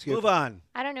 Can I ask you? Move on.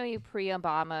 I don't know you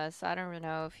pre-Obama, so I don't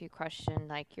know if you question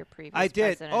like your previous. I did.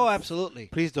 presidents. Oh, absolutely.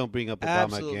 Please don't bring up Obama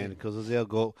Absolutely. again because they'll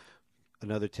go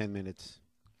another 10 minutes.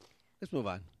 Let's move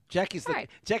on. Jackie's All right.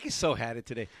 Jackie's so had it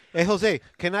today. Hey, Jose,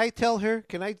 can I tell her?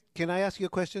 Can I ask you a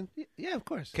question? Yeah, of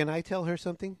course. Can I tell her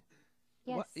something?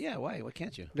 Yes. Why, yeah, why? Why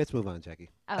can't you? Let's move on, Jackie.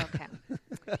 Oh,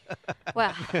 okay.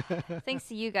 Well, thanks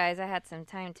to you guys, I had some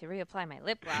time to reapply my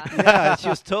lip gloss. Yeah, she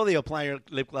was totally applying her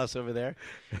lip gloss over there.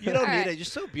 You don't All need right. it. You're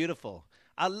so beautiful.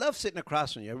 I love sitting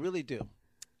across from you. I really do.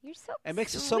 You're so It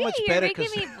makes it so sweet. much You're better making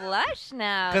 'cause- me blush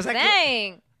now. 'cause I could-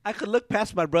 Dang. I could look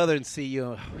past my brother and see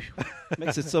you.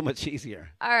 Makes it so much easier.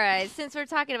 All right, since we're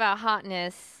talking about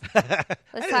hotness,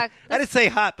 let's talk. I didn't say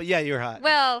hot, but yeah, you're hot.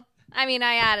 Well, I mean,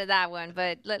 I added that one,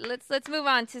 but let's move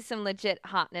on to some legit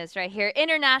hotness right here.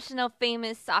 International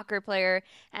famous soccer player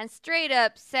and straight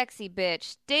up sexy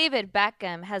bitch David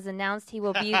Beckham has announced he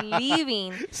will be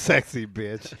leaving. Sexy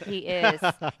bitch. He is.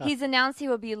 He's announced he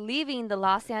will be leaving the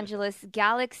Los Angeles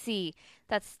Galaxy.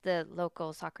 That's the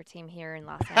local soccer team here in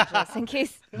Los Angeles, in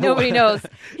case nobody knows.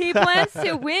 He plans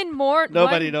to win more.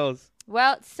 Nobody knows.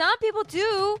 Well, some people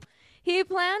do. He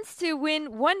plans to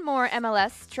win one more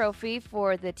MLS trophy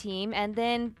for the team and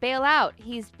then bail out.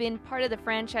 He's been part of the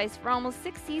franchise for almost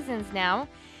 6 seasons now,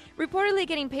 reportedly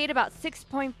getting paid about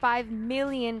 $6.5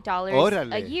 million a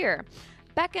Órale. year.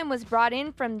 Beckham was brought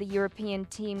in from the European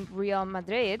team Real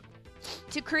Madrid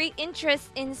to create interest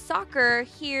in soccer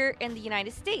here in the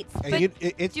United States. And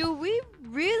But do we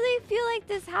really feel like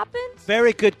this happens?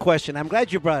 Very good question. I'm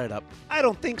glad you brought it up. I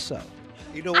don't think so.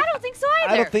 You know, I don't think so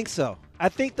either. I don't think so. I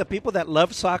think the people that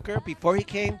loved soccer before he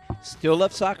came still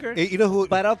love soccer. you know who?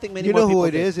 But I don't think many You more know who people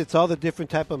it did. is? It's all the different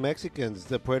type of Mexicans.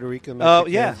 The Puerto Rican Oh,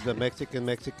 Mexicans, yeah. the Mexican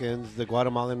Mexicans, the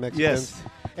Guatemalan Mexicans. Yes.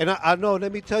 And I know.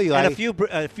 Let me tell you, And I, a few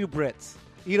Brits.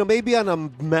 you know, maybe on a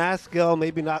mass scale,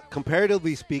 maybe not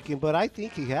comparatively speaking, but I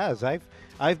think he has.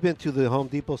 I've been to the Home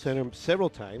Depot Center several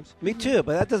times, Me too,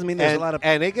 but that doesn't mean there's and, a lot of...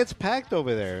 and it gets packed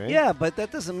over there. Right? Yeah, but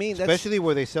that doesn't mean that's... especially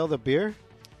where they sell the beer.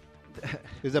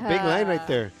 There's a big line right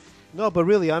there. No, but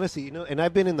really, honestly, you know, and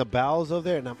I've been in the bowels of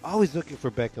there, and I'm always looking for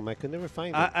Beckham. I could never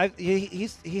find him.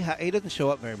 He doesn't show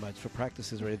up very much for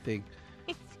practices or anything.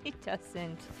 He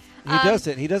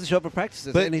doesn't. He doesn't show up for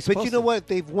practices. But and he's you supposed know to. what?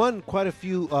 They've won quite a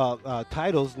few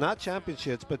titles, not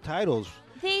championships, but titles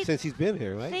They, since he's been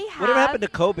here, right? they have Whatever happened to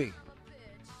Kobe?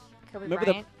 Kobe Remember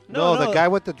Bryant? No, the guy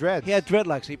with the dreads. He had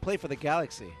dreadlocks. He played for the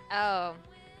Galaxy. Oh.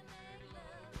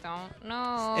 Don't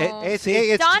know.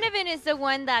 it's- Donovan is the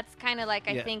one that's kind of like,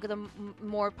 I Yeah. think, the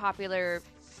more popular.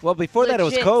 Well, before that it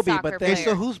was Legit Kobe, soccer but Hey, then player.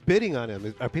 so who's bidding on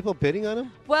him? Are people bidding on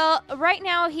him? Well, right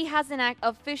now he hasn't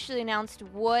officially announced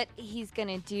what he's going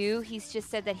to do. He's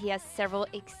just said that he has several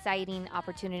exciting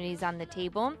opportunities on the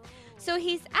table. So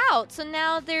he's out. So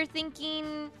now they're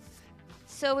thinking,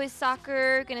 so is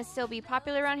soccer going to still be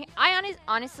popular around here?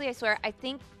 Honestly, I swear, I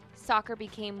think soccer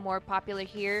became more popular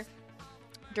here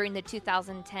during the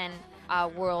 2010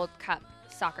 World Cup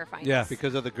soccer finals. Yeah.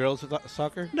 Because of the girls'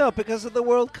 soccer? no, because of the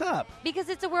World Cup. Because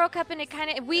it's a World Cup, and it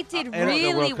kind of we did And the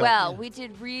really World Cup, well. yeah. We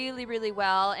did really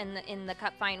well in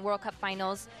the World Cup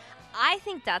finals. I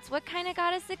think that's what kind of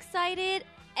got us excited.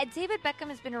 And David Beckham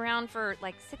has been around for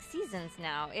like 6 seasons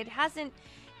now. It hasn't,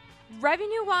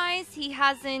 revenue-wise, he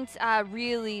hasn't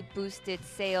really boosted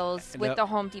sales with No. the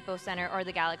Home Depot Center or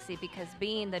the Galaxy because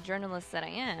being the journalist that I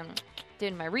am,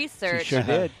 doing my research, She sure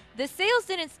did. the sales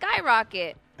didn't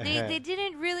skyrocket. Uh-huh. They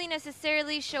didn't really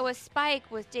necessarily show a spike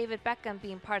with David Beckham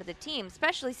being part of the team,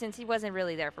 especially since he wasn't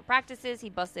really there for practices. He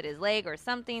busted his leg or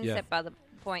something, Yeah. step by the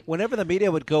point. Whenever the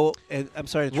media would go, and I'm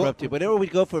sorry to interrupt you, whenever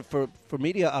we'd go for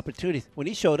media opportunities, when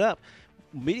he showed up,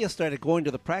 media started going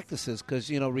to the practices because,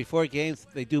 before games,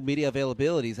 they do media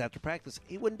availabilities after practice.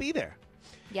 He wouldn't be there.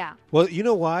 Yeah. Well, you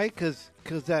know why? Because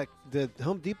the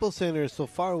Home Depot Center is so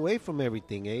far away from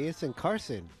everything, eh? It's in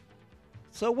Carson.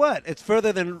 So what? It's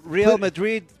further than Real Put-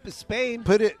 Madrid, Spain.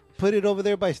 Put it over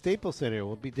there by Staples Center. It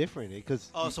will be different,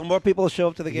 because Oh, so more people show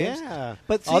up to the games? yeah.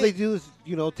 But all see- they do is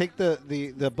take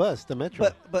the bus, the metro,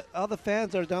 But all the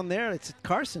fans are down there. It's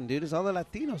Carson, dude. It's all the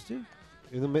Latinos, dude.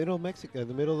 in the middle of Mexico. In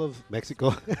the middle of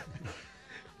Mexico.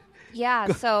 Yeah,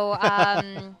 so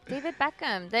David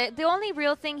Beckham, the only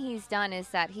real thing he's done is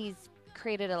that he's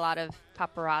created a lot of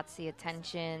paparazzi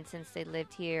attention since they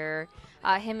lived here.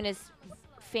 Him and his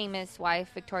famous wife,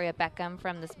 Victoria Beckham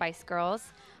from the Spice Girls,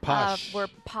 Posh. were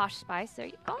Posh Spice. Oh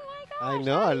my gosh! I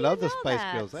know. how I do love you the know Spice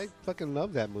that? Girls. I fucking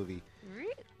love that movie.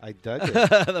 Really? I dug it.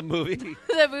 The movie.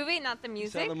 The movie, not the You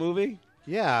music. saw the movie?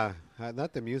 Yeah,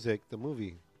 not the music, the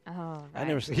movie. Oh, I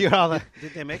never. You're all like,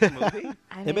 Did they make a movie?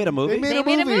 I They made a didn't- movie. They made They a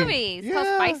made a movie. movie. It's called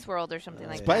Yeah. Spice World or something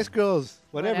like Spice that. Girls,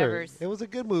 whatever. Whatevers. It was a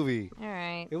good movie. All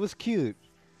right. It was cute.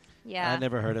 Yeah. I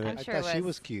never heard of I'm it. sure I it thought she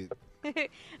was cute.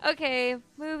 Okay,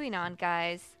 moving on,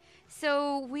 guys.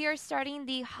 So we are starting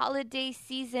the holiday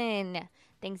season.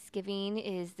 Thanksgiving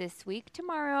is this week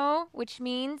tomorrow, which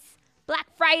means Black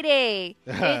Friday.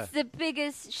 It's the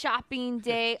biggest shopping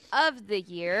day of the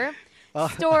year.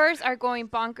 Stores are going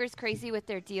bonkers crazy with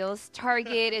their deals.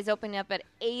 Target is opening up at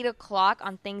 8 o'clock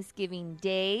on Thanksgiving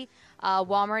Day.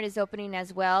 Walmart is opening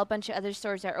as well. A bunch of other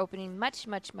stores are opening much,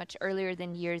 much, much earlier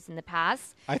than years in the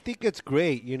past. I think it's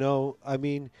great, you know. I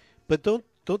mean, but don't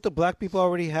the black people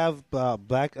already have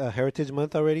Black Heritage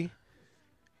Month already?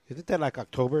 Isn't that like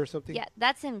October or something? Yeah,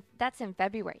 that's in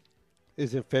February.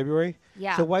 Is it February?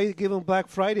 Yeah. So why are you giving Black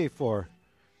Friday for?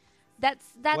 That's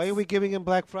Why are we giving them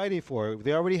Black Friday for?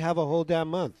 They already have a whole damn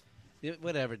month Yeah,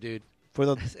 whatever, dude. for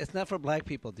the. It's not for black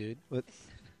people, dude.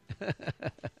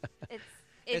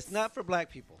 it's Not for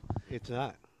black people. It's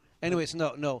not. Anyways,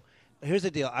 no. Here's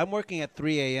the deal. I'm working at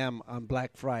 3 a.m. on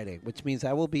Black Friday, which means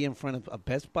I will be in front of a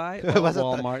Best Buy or a Vas a tra-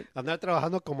 Walmart. Andar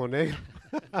trabajando como negro.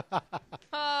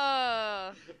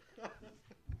 Oh.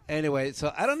 Anyway,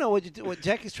 so I don't know what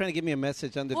Jackie's trying to give me a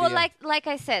message under Well, the. like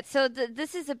I said, so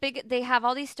this is a big. They have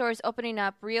all these stores opening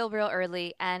up real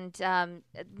early and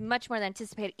much more than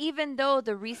anticipated. Even though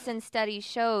the recent study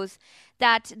shows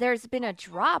that there's been a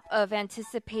drop of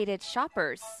anticipated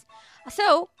shoppers.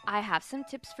 So I have some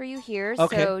tips for you here,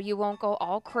 Okay. so you won't go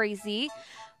all crazy.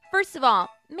 First of all,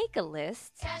 make a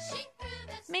list.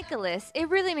 Make a list. It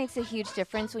really makes a huge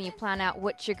difference when you plan out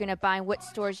what you're going to buy and what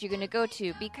stores you're going to go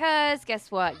to because guess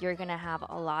what? You're going to have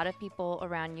a lot of people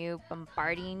around you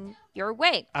bombarding your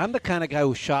way. I'm the kind of guy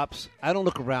who shops. I don't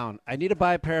look around. I need to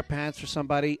buy a pair of pants for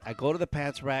somebody. I go to the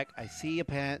pants rack. I see a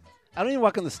pant. I don't even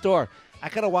walk in the store. I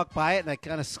kind of walk by it and I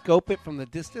kind of scope it from the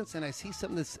distance and I see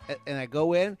something and I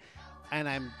go in and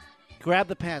I grab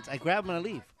the pants. I grab them and I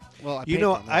leave. Well, I You pay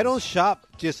know, for them. I don't shop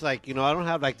just like, you know, I don't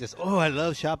have like this, oh, I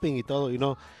love shopping y todo, you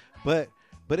know. But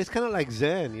it's kind of like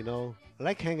Zen, you know. I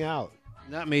like hang out.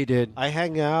 Not me, dude. I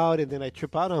hang out and then I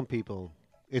trip out on people.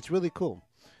 It's really cool.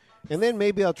 And then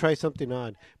maybe I'll try something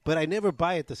on. But I never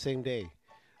buy it the same day.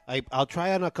 I'll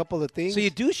try on a couple of things. So you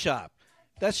do shop.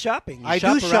 That's shopping. You I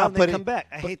shop do around shop, and but then come back.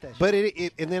 I hate that shit. But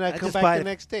and then I come just back buy the it.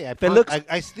 next day. If it looks-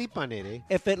 I sleep on it, eh?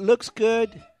 If it looks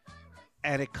good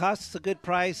and it costs a good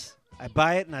price, I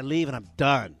buy it and I leave and I'm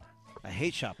done. I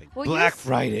hate shopping. Well, Black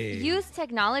Friday. Use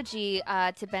technology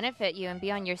to benefit you and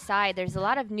be on your side. There's a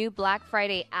lot of new Black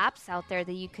Friday apps out there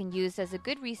that you can use as a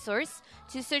good resource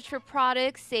to search for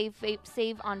products, save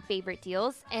on favorite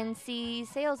deals, and see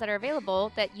sales that are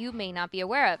available that you may not be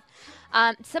aware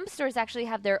of. Some stores actually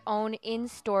have their own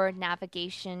in-store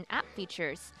navigation app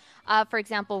features. For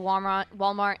example,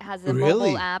 Walmart has a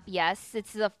Really? mobile app. Yes,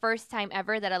 it's the first time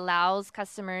ever that allows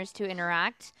customers to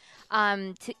interact,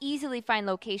 to easily find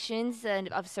locations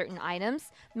of certain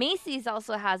items. Macy's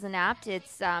also has an app. It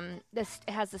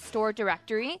has a store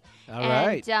directory. All and,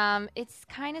 right. it's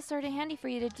kind of sort of handy for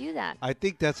you to do that, I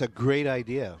think that's a great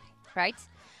idea. right?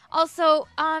 Also,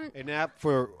 An app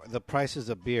for the prices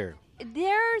of beer.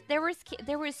 there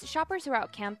was shoppers who were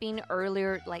out camping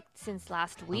earlier, like since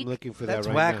last week. I'm looking for That's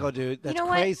that right wacko, now. dude. That's know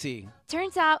what? crazy.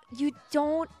 Turns out you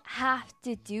don't have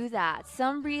to do that.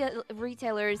 Some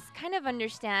retailers kind of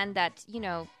understand that, you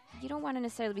know, you don't want to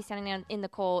necessarily be standing out in the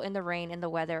cold, in the rain, in the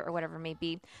weather, or whatever it may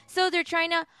be. So they're trying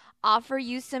to offer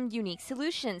you some unique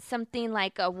solutions. Something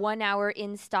like a 1 hour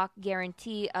in-stock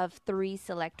guarantee of 3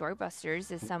 select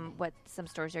doorbusters is what some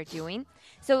stores are doing.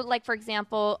 So, like, for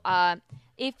example,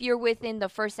 if you're within the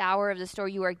first hour of the store,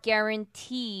 you are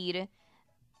guaranteed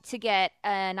to get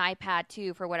an iPad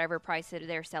 2 for whatever price that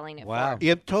they're selling it Wow. for.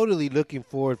 Yeah, I'm totally looking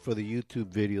forward for the YouTube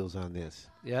videos on this.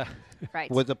 Yeah. Right.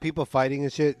 With the people fighting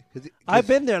and shit. 'Cause I've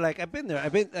been there.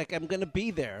 I'm going to be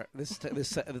there this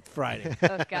Friday.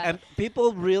 Oh, God. And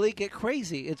people really get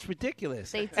crazy. It's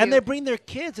ridiculous. They And do. they bring their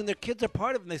kids, and their kids are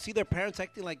part of it. And they see their parents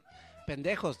acting like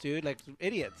pendejos, dude, like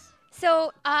idiots.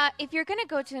 So, if you're going to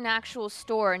go to an actual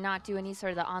store and not do any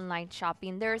sort of the online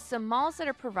shopping, there are some malls that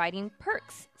are providing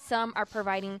perks. Some are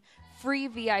providing free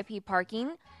VIP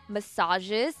parking,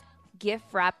 massages, gift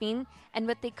wrapping and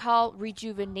what they call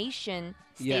rejuvenation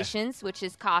Yeah. stations, which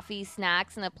is coffee,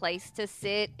 snacks, and a place to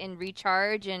sit and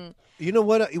recharge. And You know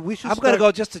what? We should. I'm going to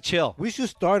go just to chill. We should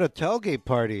start a tailgate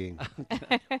party.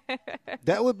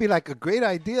 That would be like a great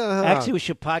idea, huh? Actually, we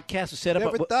should podcast. Set up.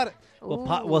 never thought it.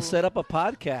 We'll Ooh. set up a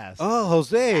podcast. Oh,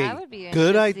 Jose, That would be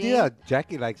good interesting. idea.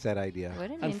 Jackie likes that idea what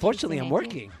an Unfortunately, I'm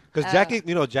interesting idea. working. because Oh. Jackie,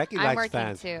 Jackie I'm likes working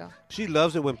fans. too. She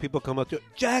loves it when people come up to her.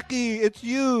 Jackie, it's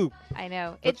you. I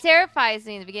know. It terrifies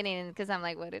me in the beginning because I'm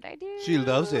like, what did I do? She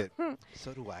loves it.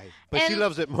 So do I. But she And-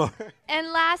 loves it more.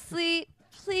 And lastly,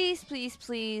 please, please,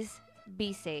 please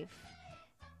be safe.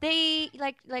 They,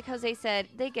 like Jose said,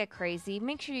 they get crazy.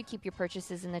 Make sure you keep your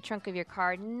purchases in the trunk of your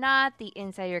car, not the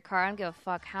inside of your car. I don't give a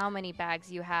fuck how many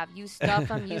bags you have. You stuff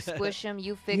them, you squish them,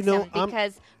 you fix know, them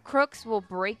because crooks will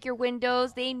break your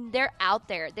windows. They're out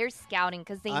there. They're scouting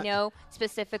because they know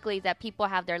specifically that people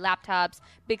have their laptops,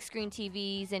 big screen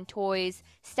TVs, and toys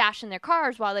stashed in their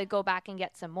cars while they go back and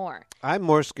get some more. I'm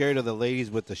more scared of the ladies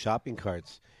with the shopping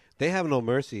carts. They have no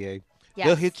mercy, eh? Yes.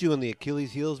 They'll hit you in the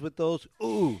Achilles heels with those.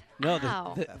 Ooh. No,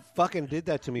 Wow. Fucking did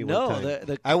that to me No, one time.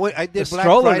 the- I did the Black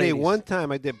stroller Friday ladies. one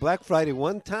time. I did Black Friday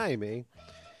one time, eh?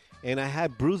 And I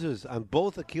had bruises on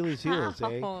both Achilles heels,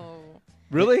 eh? Oh.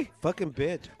 really? Fucking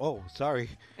bitch. Oh, sorry.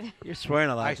 You're swearing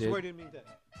a lot, I dude. swear I didn't mean that.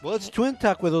 Well, it's Twin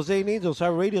Talk with Jose and Angel. It's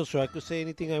our radio show. I could say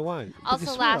anything I want. Also,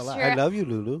 swear a last lot. I year, love you,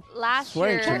 Lulu. last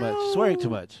Swearing year, too much. Swearing too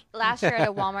much. last year at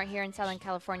a Walmart here in Southern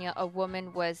California, a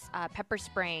woman was pepper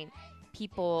spraying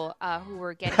people who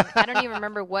were getting. I don't even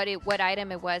remember what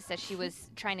item it was that she was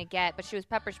trying to get, but she was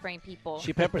pepper spraying people.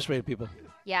 She pepper sprayed people.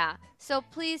 Yeah. So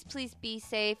please, please be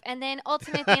safe. And then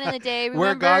ultimately, at the end of the day,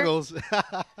 Wear goggles.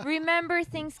 remember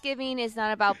Thanksgiving is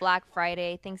not about Black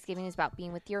Friday. Thanksgiving is about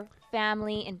being with your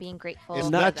family and being grateful. It's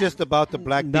for not them. just about the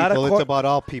black Not people. a It's cor- about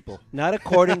all people. Not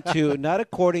according to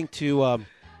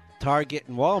Target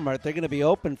and Walmart. They're going to be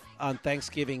open on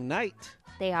Thanksgiving night.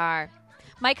 They are.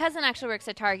 My cousin actually works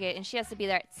at Target, and she has to be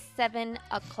there at 7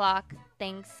 o'clock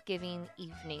Thanksgiving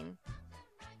evening.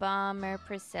 Bummer,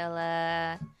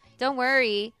 Priscilla. Don't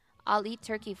worry. I'll eat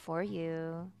turkey for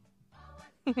you.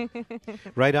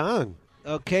 Right on.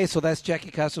 Okay, so that's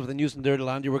Jackie Costa with the News and Dirty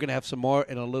Laundry. We're going to have some more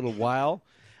in a little while.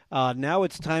 Now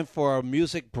it's time for our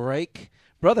music break.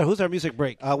 Brother, who's our music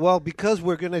break? Well, because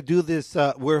we're going to do this,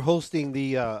 we're hosting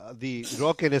the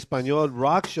Rock en Español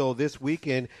rock show this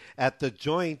weekend at The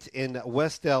Joint in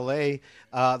West L.A.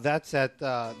 That's at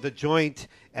The Joint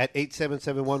at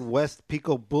 8771 West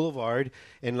Pico Boulevard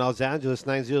in Los Angeles,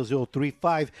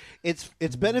 90035. It's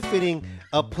benefiting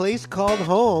a place called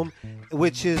Home,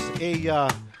 which is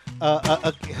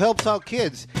helps out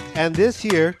kids. And this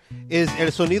year is El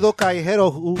Sonido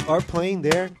Callejero, who are playing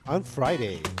there on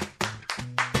Friday.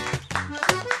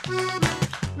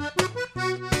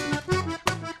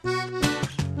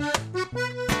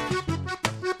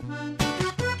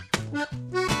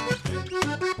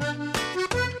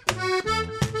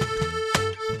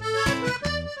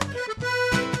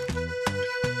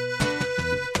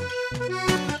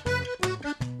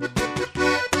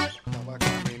 Estaba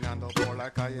caminando por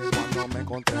la calle cuando me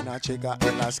encontré una chica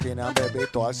en la esquina, me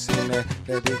invitó al cine,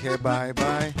 le dije bye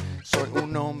bye, soy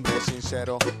un hombre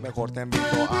sincero, mejor te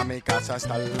invito a mi casa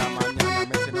hasta la mañana,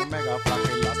 me enseñó mega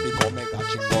frágil, elástico, mega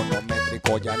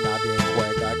chingonométrico, ya nadie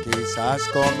juega quizás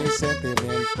con mis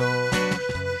sentimientos,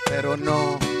 pero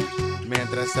no,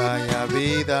 mientras haya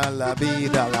vida, la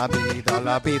vida, la vida,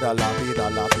 la vida, la vida,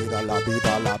 la vida, la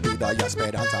vida, la vida y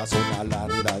esperanza es una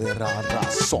verdadera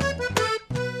razón.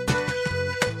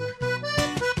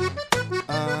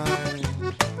 Ay,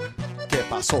 ¿qué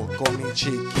pasó con mi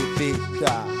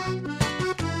chiquitita?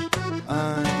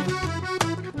 Ay,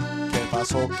 ¿qué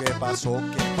pasó, qué pasó,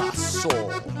 qué pasó?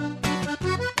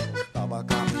 Estaba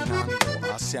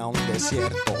caminando hacia un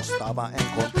desierto, estaba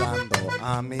encontrando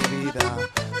a mi vida.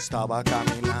 Estaba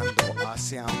caminando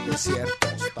hacia un desierto,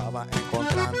 estaba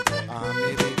encontrando a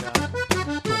mi vida.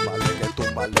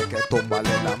 Que túmbale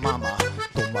la mama.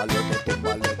 Túmbale, que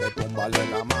túmbale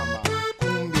la mama.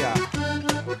 Cumbia,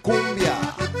 cumbia,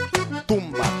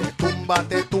 túmbate,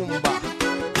 túmbate, tumba.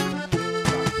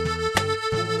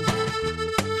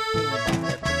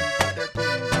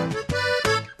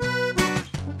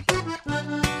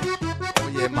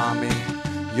 Oye mami,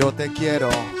 yo te quiero,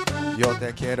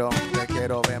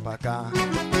 ven pa' acá.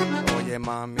 Oye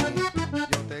mami,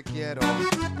 yo te quiero,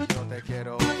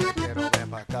 ven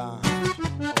pa' acá.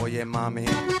 Oye mami,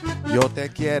 yo te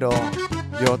quiero,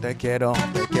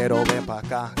 ven pa'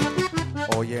 acá.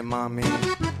 Oye mami,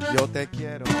 yo te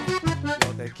quiero,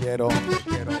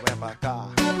 ven pa' acá.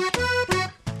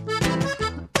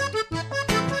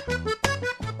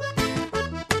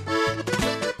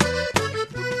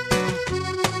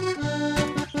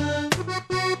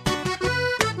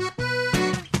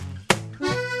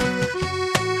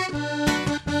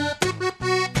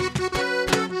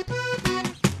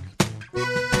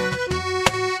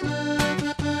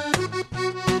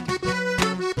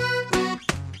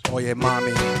 oye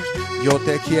mami, yo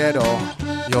te quiero,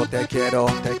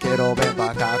 ven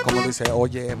para acá. Como dice,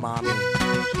 oye mami,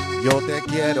 yo te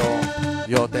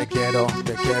quiero,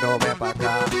 ven para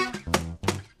acá.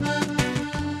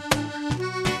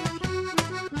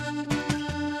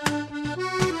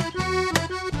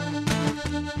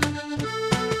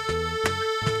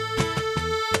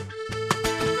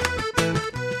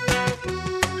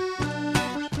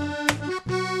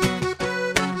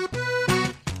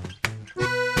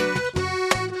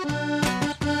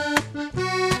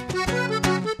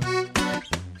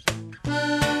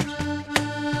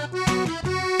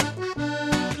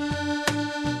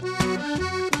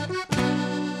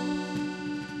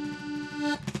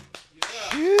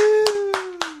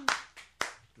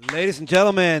 Ladies and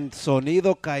gentlemen,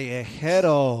 Sonido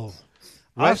Callejero.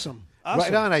 Awesome.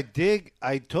 Right on. I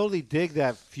totally dig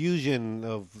that fusion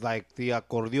of like the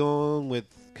accordion with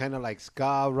kind of like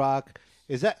ska rock.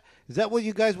 Is that what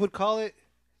you guys would call it?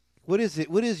 What is it?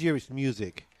 What is your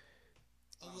music?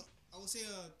 I would say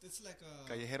it's like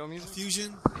a Callejero music?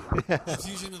 fusion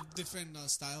of different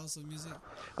styles of music.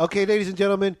 Okay, ladies and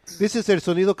gentlemen, this is El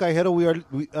Sonido Callejero.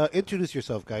 We introduce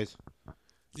yourself, guys.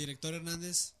 Director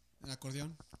Hernández, el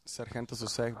acordeón. Sargento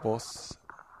Susek, voz.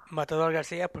 Matador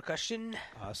Garcia, percussion.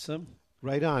 Awesome.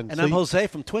 Right on. And So I'm you- Jose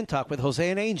from Twin Talk with Jose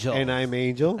and Angel. And I'm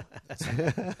Angel.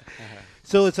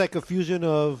 So it's like a fusion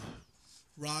of...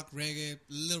 Rock, reggae, a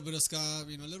little bit of ska, a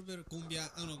little bit of cumbia.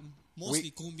 I don't know,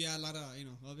 mostly cumbia, a lot of,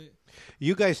 of it.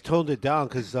 You guys toned it down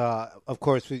because, of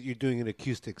course, you're doing an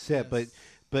acoustic set, Yes.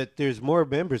 but there's more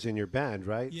members in your band,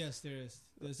 right? Yes, there is.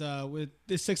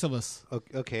 There's 6 of us.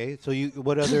 Okay. So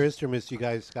what other instruments you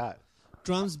guys got?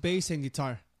 Drums, bass, and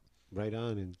guitar. Right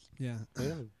on. And Yeah.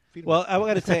 right on. Feed 'em. Well, I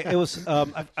got to say, it was.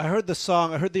 I heard the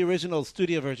song. I heard the original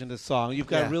studio version of the song. You've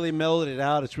got Yeah. really mellowed it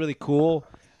out. It's really cool.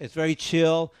 It's very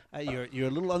chill. You're a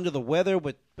little under the weather,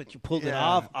 but you pulled it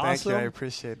off. Thank you. Awesome. I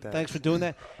appreciate that. Thanks for doing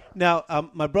that. Now,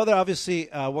 my brother obviously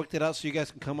worked it out so you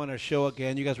guys can come on our show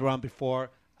again. You guys were on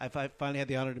before. I finally had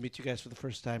the honor to meet you guys for the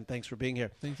first time. Thanks for being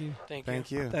here. Thank you. Thank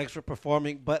you. Thanks for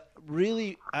performing. But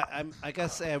really, I gotta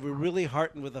say, we're really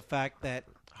heartened by the fact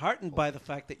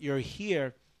that you're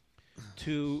here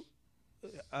to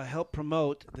help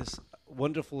promote this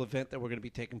wonderful event that we're going to be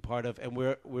taking part of, and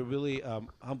we're really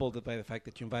humbled by the fact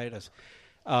that you invited us.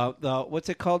 What's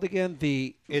it called again?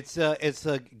 It's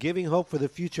a Giving Hope for the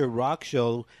Future rock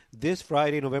show this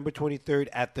Friday, November 23rd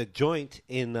at The Joint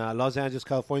in Los Angeles,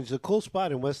 California. It's a cool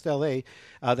spot in West LA.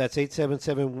 That's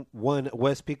 8771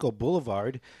 West Pico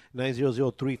Boulevard,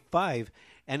 90035.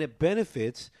 And it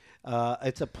benefits,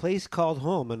 it's a place called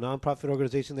Home, a nonprofit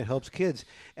organization that helps kids.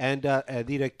 And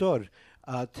Director,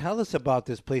 tell us about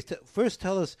this place. First,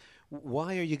 tell us, what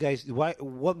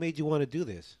made you want to do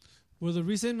this? Well, the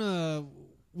reason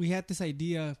we had this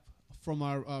idea from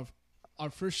our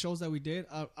first shows that we did,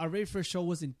 our very first show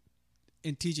was in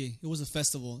TJ. It was a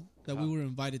festival that we were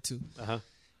invited to. Uh-huh.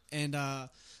 And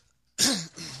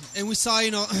and we saw,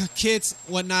 kids,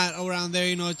 whatnot around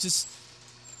there, just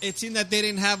it seemed that they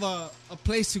didn't have a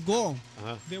place to go.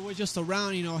 Uh-huh. They were just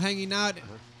around, hanging out,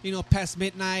 past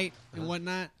midnight and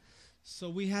whatnot. So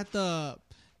we had the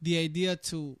idea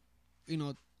to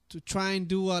try and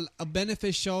do a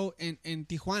benefit show in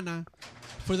Tijuana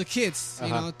for the kids,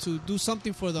 to do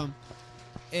something for them.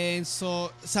 And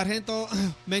so Sargento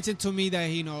mentioned to me that,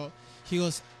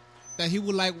 that he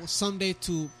would like someday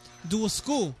to do a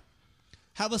school,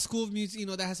 have a school of music,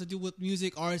 that has to do with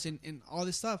music, arts, and all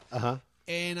this stuff. Uh-huh.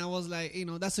 And I was like,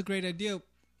 that's a great idea.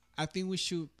 I think we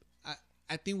should,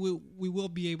 I think we will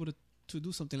be able to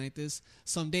do something like this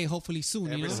someday, hopefully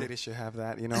soon. Every city should have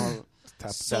that,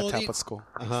 So that type of school.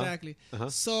 Exactly. Uh-huh.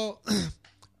 So,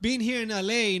 being here in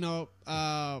LA,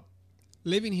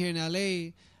 living here in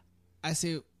LA, I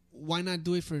say, why not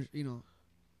do it for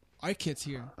our kids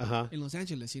here in Los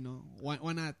Angeles?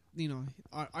 Why not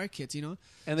our kids?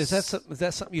 And is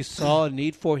that something you saw a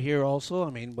need for here also?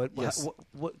 I mean, Yes.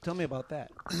 what tell me about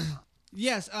that.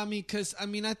 Yes, because I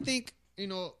think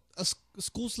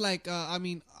schools like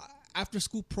after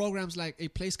school programs like a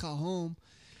place called Home,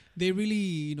 they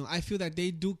really I feel that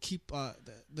they do keep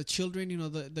the children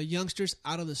the youngsters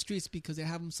out of the streets because they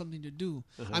have them something to do.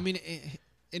 Uh-huh. I mean,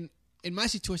 in my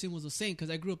situation it was the same because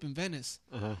I grew up in Venice.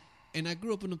 Uh-huh. And I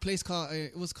grew up in a place called I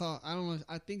don't know,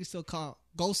 I think it's still called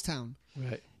Ghost Town.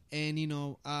 Right. And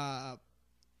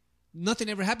nothing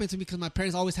ever happened to me because my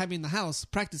parents always had me in the house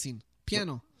practicing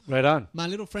piano. Right on. My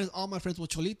little friends, all my friends were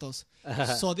cholitos.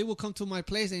 So they would come to my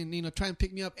place and, try and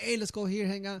pick me up. Hey, let's go here,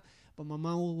 hang out. But my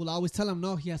mom will always tell him,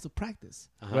 no, he has to practice.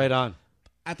 Right on.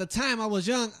 At the time, I was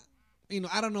young.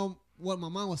 I don't know what my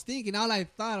mom was thinking. All I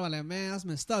thought was like, man, that's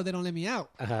messed up. They don't let me out.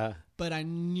 Uh-huh. but I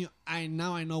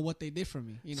now I know what they did for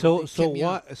me. You know, So they so kept me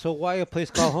why out. so why a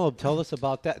place called home? Tell us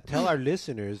about that. Tell our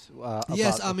listeners.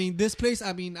 Yes, about I mean this place.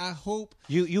 I mean, I hope.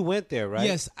 you went there, right?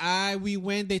 Yes, we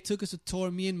went. They took us a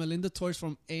tour. Me and Melinda Torres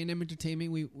from A&M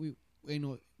Entertainment.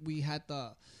 We had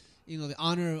the the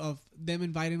honor of them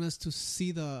inviting us to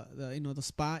see the the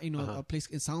spot. A place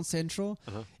in Sound Central.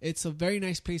 It's a very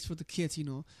nice place for the kids.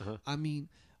 I mean,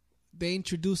 they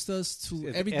introduced us to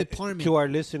every department. To our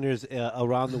listeners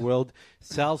around the world,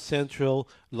 South Central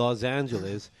Los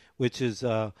Angeles, which is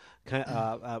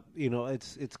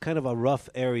it's kind of a rough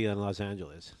area in Los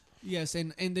Angeles. Yes,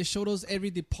 and they showed us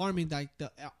every department, like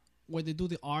where they do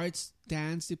the arts,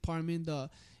 dance department, the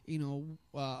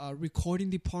recording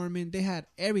department. They had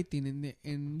everything,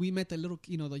 and we met the little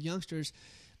the youngsters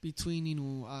between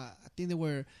I think they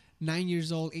were 9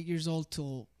 years old, 8 years old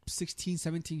till 16,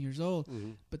 17 years old,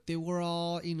 but they were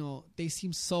all they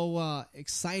seem so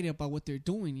excited about what they're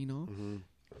doing.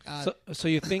 So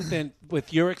you think then,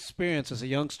 with your experience as a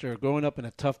youngster growing up in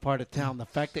a tough part of town, the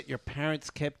fact that your parents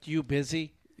kept you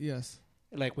busy, yes,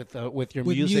 like with your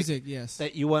with music, yes,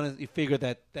 that you figure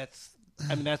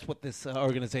that's what this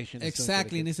organization is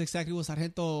exactly, doing and it's exactly what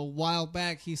Sargento a while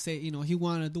back he said he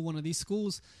wanted to do one of these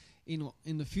schools,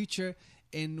 in the future,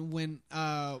 and when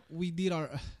we did our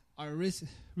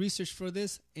research for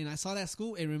this, and I saw that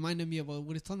school, it reminded me of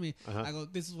what he told me. I go,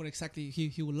 this is what exactly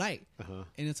he would like,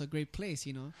 and it's a great place,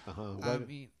 I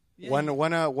mean,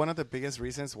 One of the biggest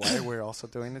reasons why we're also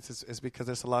doing this is because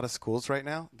there's a lot of schools right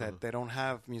now that they don't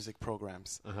have music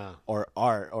programs or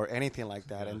art or anything like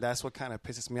that, and that's what kind of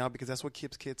pisses me off, because that's what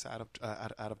keeps kids out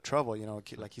of trouble.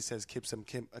 Like he says, keeps them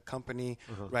a company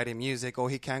writing music. Oh,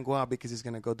 he can't go out because he's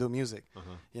gonna go do music.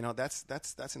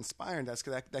 That's inspiring.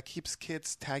 That keeps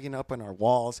kids tagging up on our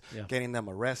walls, getting them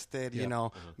arrested.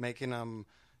 Making them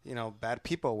bad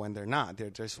people when they're not. They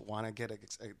just want to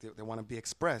they want to be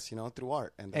expressed, through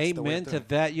art. And that's the way Amen to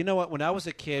that. You know what? When I was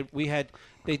a kid,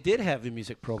 they did have a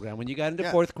music program. When you got into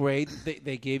fourth grade,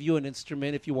 they gave you an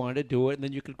instrument if you wanted to do it, and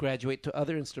then you could graduate to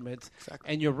other instruments.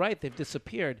 Exactly. And you're right, they've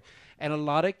disappeared. And a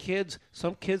lot of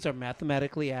some kids are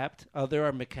mathematically apt, others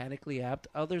are mechanically apt,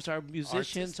 others are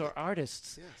musicians or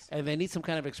artists, and they need some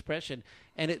kind of expression.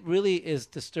 And it really is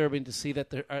disturbing to see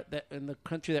that that in the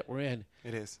country that we're in,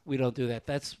 it is. We don't do that.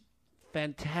 That's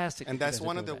fantastic. And that's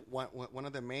one of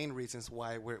the main reasons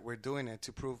why we're doing it,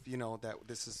 to prove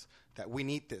that we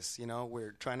need this.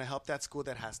 We're trying to help that school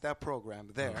that has that program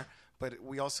there, but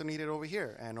we also need it over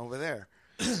here and over there.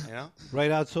 Right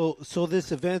out. So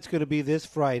this event's going to be this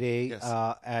Friday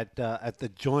at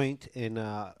the Joint in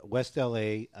West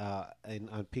LA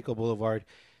on Pico Boulevard.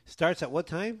 Starts at what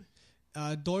time?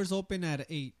 Doors open at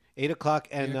 8. 8 o'clock,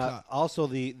 and 8 o'clock. Also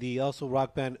the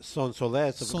rock band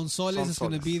Sonsoles. Sonsoles is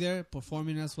going to be there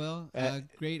performing as well.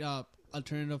 Great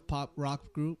alternative pop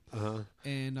rock group.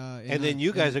 And then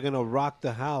you guys are going to rock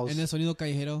the house. And then Sonido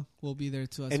Callejero will be there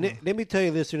too. Let me tell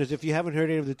you, listeners, if you haven't heard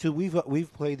any of the two,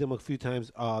 we've played them a few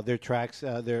times. Their tracks,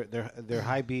 their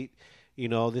high beat.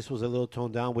 This was a little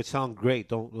toned down, which sound great.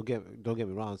 Don't get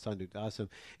me wrong, it sounded awesome.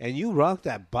 And you rocked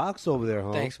that box over there,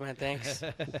 huh? Thanks, man. Thanks.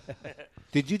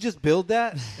 Did you just build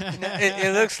that?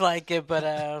 It looks like it, but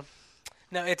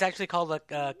no, it's actually called a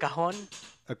cajon.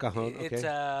 A cajon. Okay. It's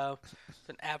an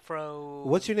Afro.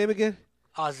 What's your name again?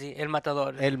 Ozzy El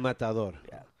Matador. El Matador.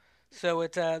 Yeah. So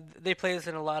it's they play this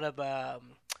in a lot of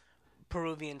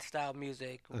Peruvian style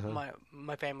music.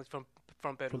 My family's from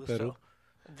Peru, so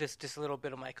just a little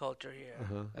bit of my culture here.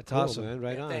 That's awesome, man.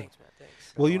 Right on. Thanks, man.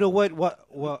 Thanks. Well, you know what? Want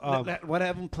to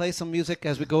have them play some music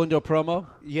as we go into a promo?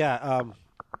 Yeah.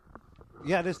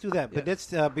 Let's do that. But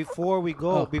let's before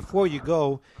you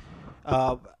go,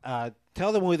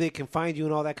 tell them where they can find you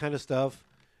and all that kind of stuff.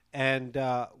 And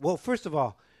first of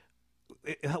all,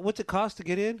 what's it cost to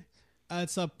get in?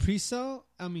 It's a pre-sale.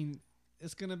 I mean,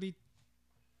 it's gonna be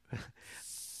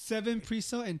 7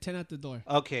 pre-sale and 10 at the door.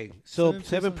 Okay, so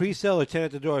 7 pre-sale or 10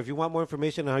 at the door. If you want more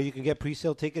information on how you can get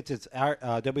pre-sale tickets, it's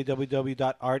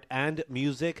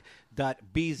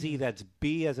www.artandmusic.bz. That's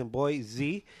B as in boy,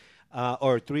 Z.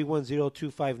 Or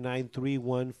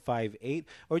 310-259-3158.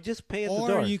 Or just pay at the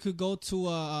door. Or you could go to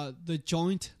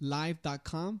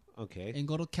thejointlive.com. Okay. And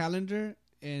go to calendar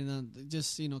and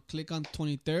just click on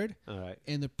 23rd. All right.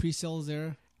 And the pre-sale's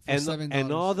there for and $7.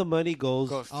 And all the money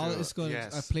goes it's going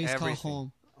to a place called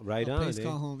home. Right a on. Place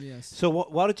called home, yes. So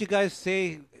why don't you guys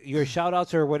say your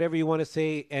shout-outs or whatever you want to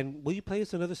say, and will you play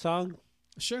us another song?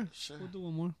 Sure. We'll do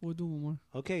one more.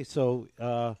 Okay, so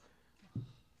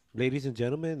ladies and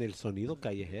gentlemen, El Sonido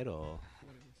Callejero.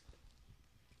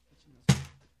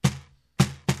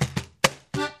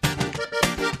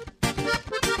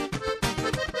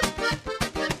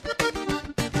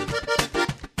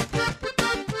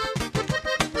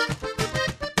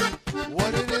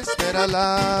 I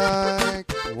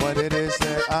like, what it is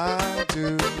that I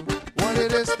do, what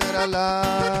it is that I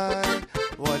like,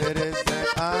 what it is that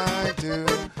I do.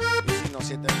 Y si no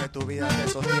sientes que tu vida te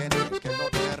sostiene, que no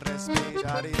te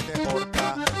respirar y te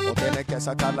corta, o tienes que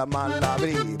sacar la mala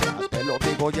vibra, te lo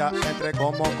digo ya, entre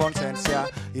como conciencia,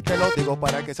 y te lo digo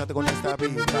para que salte con esta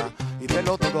vibra, y te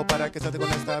lo digo para que salte con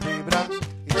esta vibra,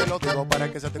 y te lo digo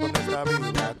para que salte con esta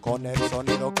vibra, con el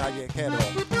sonido callejero.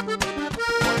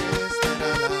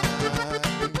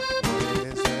 What it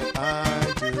is that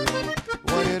I do,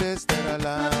 what it is that I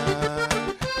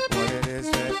like, what it is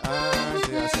that I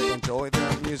do. I say enjoy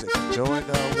the music, enjoy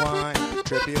the wine,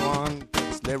 trip you on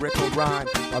this lyrical rhyme.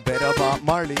 A bit of Bob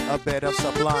Marley, a bit of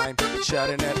Sublime,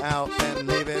 shutting it out and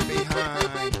leave it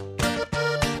behind.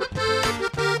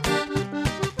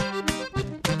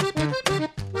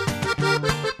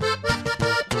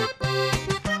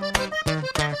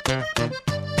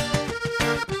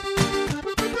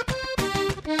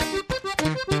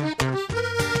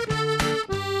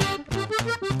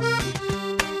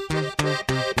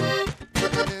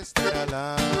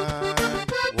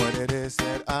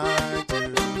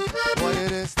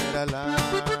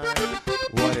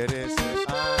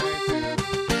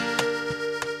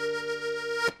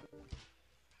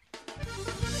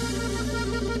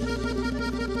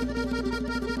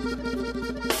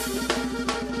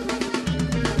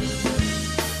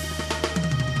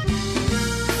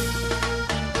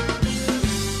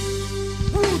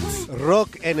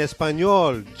 Rock en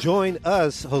Español. Join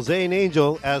us, Jose and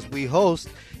Angel, as we host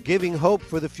Giving Hope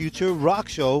for the Future Rock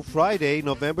Show Friday,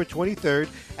 November 23rd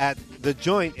at The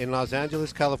Joint in Los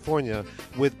Angeles, California,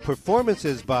 with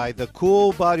performances by the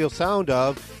cool barrio sound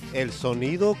of El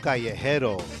Sonido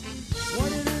Callejero.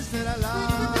 What it is that I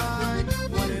like,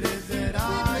 what it is that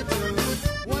I do,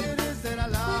 what it is that I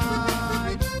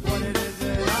like, what it is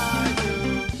that I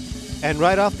do. And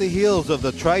right off the heels of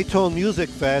the Tritone Music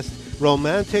Fest,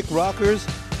 romantic rockers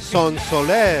Son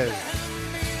Soler.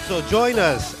 So join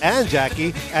us and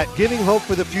Jackie at Giving Hope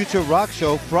for the Future Rock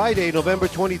Show Friday, November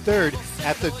 23rd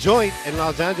at The Joint in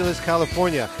Los Angeles,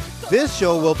 California. This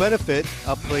show will benefit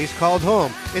A Place Called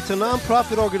Home. It's a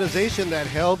non-profit organization that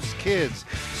helps kids.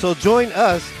 So join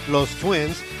us, Los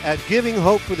Twins, at Giving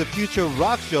Hope for the Future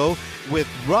Rock Show with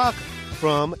rock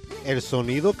from El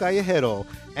Sonido Callejero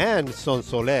and Son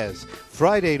Soles.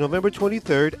 Friday, November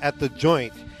 23rd at The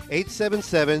Joint,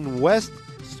 877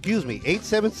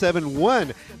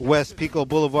 877-1 West Pico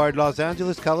Boulevard, Los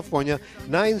Angeles, California,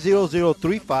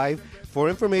 90035. For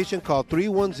information, call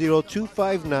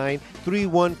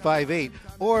 310-259-3158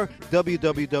 or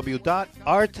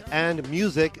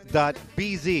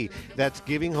www.artandmusic.bz. That's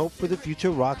Giving Hope for the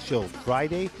Future Rock Show,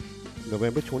 Friday,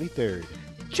 November 23rd.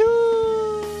 Choo!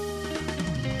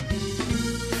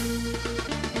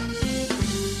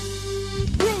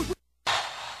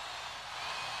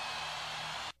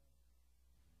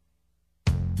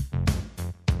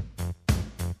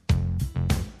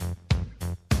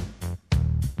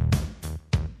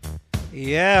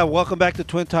 Yeah, welcome back to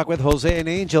Twin Talk with Jose and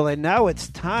Angel. And now it's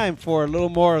time for a little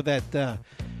more of that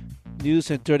news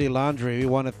and dirty laundry. We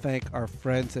want to thank our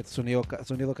friends at Sonido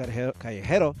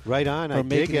Callejero. Right on, I for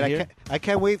dig making it. I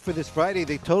can't wait for this Friday.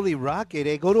 They totally rock it.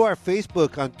 Hey, go to our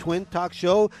Facebook on Twin Talk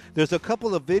Show. There's a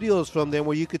couple of videos from them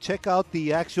where you could check out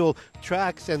the actual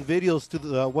tracks and videos to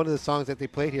one of the songs that they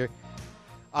played here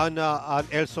on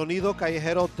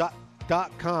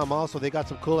elsonidocallejero.com. Also, they got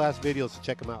some cool-ass videos, so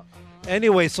check them out.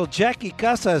 Anyway, so Jackie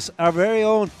Casas, our very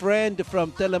own friend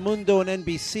from Telemundo and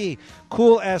NBC,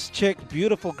 cool-ass chick,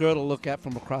 beautiful girl to look at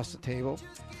from across the table.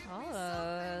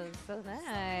 Oh, so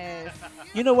nice.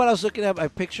 You know what? I was looking at my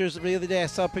pictures the other day. I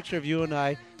saw a picture of you and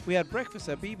I. We had breakfast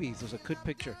at BB's. It was a good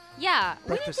picture. Yeah,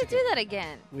 Breakfast we need to again. do that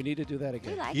again. We need to do that We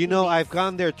again. like You know, BB's. I've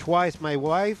gone there twice. My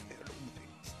wife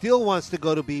still wants to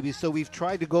go to BB, so we've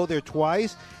tried to go there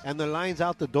twice, and the line's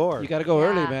out the door. You got to go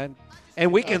early, Yeah. man.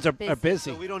 And weekends It's are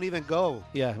busy. So we don't even go.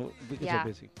 Yeah, weekends Yeah, are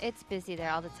busy. it's busy there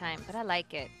all the time, but I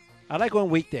like it. I like going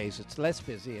weekdays. It's less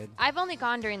busy. And I've only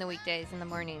gone during the weekdays in the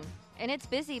morning, and it's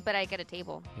busy, but I get a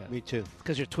table. Me too.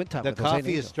 because you're Twin Talk The with Jose and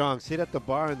coffee is Angel. strong. Sit at the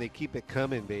bar, and they keep it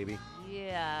coming, baby.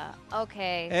 Yeah.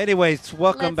 Okay. Anyways,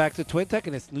 welcome Let's- back to Twin Tech,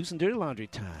 and it's Loose and Dirty Laundry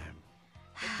time.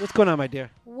 What's going on, my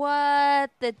dear?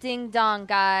 What the ding dong,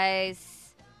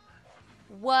 guys?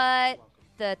 What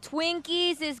the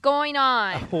Twinkies is going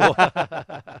on?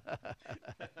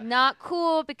 Not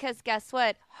cool, because guess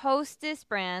what? Hostess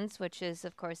Brands, which is,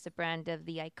 of course, the brand of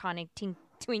the iconic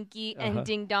Twinkie and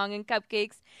Ding Dong and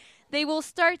cupcakes, they will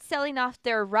start selling off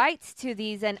their rights to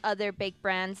these and other baked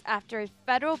brands after a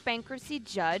federal bankruptcy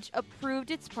judge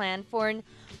approved its plan for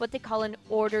what they call an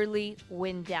orderly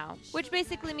wind down, which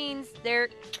basically means they're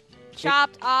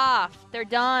chopped off. They're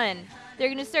done. They're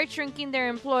going to start shrinking their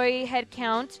employee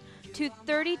headcount to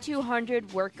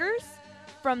 3,200 workers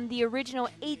from the original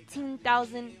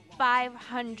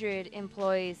 18,500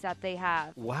 employees that they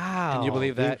have. Wow. Can you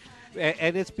believe that?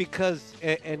 And it's because.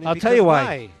 I'll tell you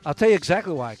why. I'll tell you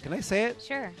exactly why. Can I say it?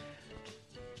 Sure.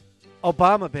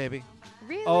 Obama, baby.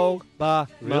 Really? Obama.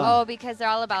 Oh, because they're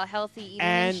all about healthy eating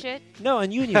and shit? No,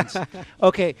 and unions.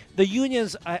 Okay, the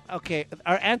unions are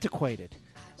antiquated.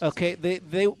 Okay, they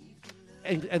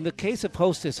in the case of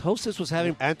Hostess was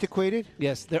having antiquated.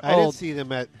 Yes, they're I old. didn't see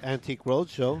them at Antique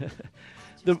Roadshow.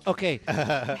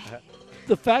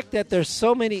 The fact that there's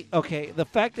so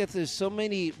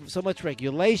much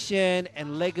regulation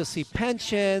and legacy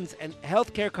pensions and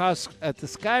healthcare costs at the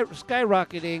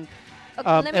skyrocketing.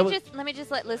 Okay, let me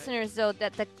just let listeners know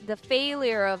that the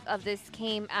failure of this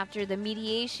came after the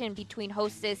mediation between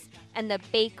Hostess and the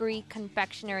Bakery,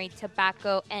 Confectionery,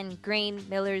 Tobacco, and Grain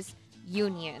Millers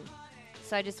Union.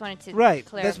 So I just wanted to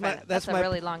clarify. That's a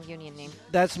really long union name.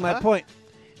 That's my point.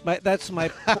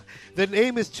 The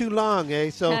name is too long,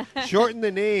 eh? So shorten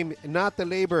the name, not the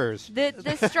laborers. The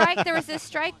strike. There was a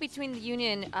strike between the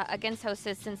union against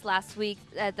Hostess since last week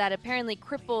that apparently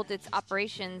crippled its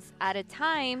operations at a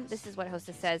time. This is what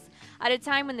Hostess says. At a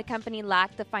time when the company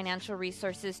lacked the financial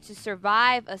resources to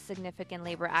survive a significant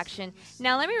labor action.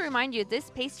 Now, let me remind you,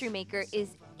 this pastry maker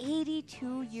is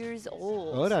 82 years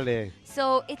old. Órale.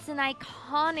 So it's an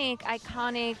iconic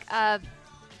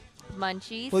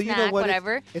munchie, well, snack, you know what,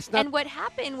 whatever. It's not. And what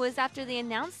happened was after they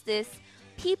announced this,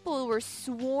 people were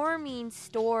swarming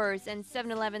stores and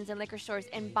 7-Elevens and liquor stores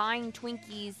and buying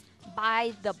Twinkies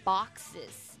by the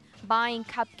boxes, buying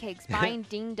cupcakes, buying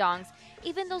ding-dongs.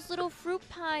 Even those little fruit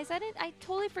pies. I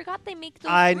totally forgot they make those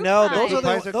I fruit know.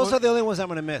 pies. Those are the only ones I'm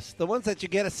going to miss. The ones that you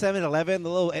get at 7-Eleven, the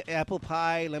little apple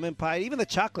pie, lemon pie, even the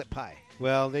chocolate pie.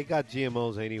 Well, they got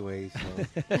GMOs anyway. So.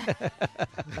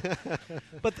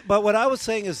 But what I was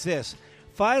saying is this: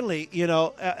 finally,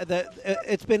 the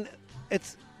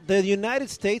United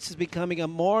States is becoming a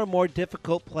more and more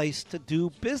difficult place to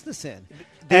do business in.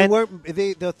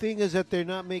 The thing is that they're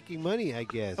not making money, I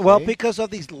guess. Well, because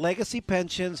of these legacy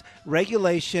pensions,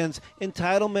 regulations,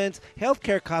 entitlements,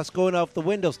 healthcare costs going out the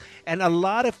windows. And a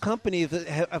lot of companies that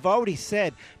have already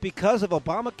said because of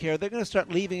Obamacare, they're going to start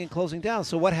leaving and closing down.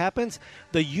 So what happens?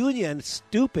 The union who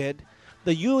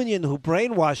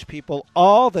brainwash people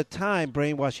all the time,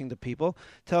 brainwashing the people,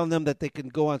 telling them that they can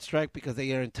go on strike because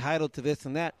they are entitled to this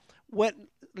and that,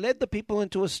 led the people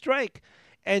into a strike.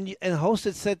 And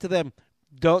Hostess said to them,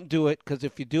 don't do it, because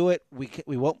if you do it,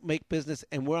 we won't make business,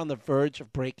 and we're on the verge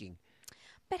of breaking.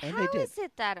 But and how is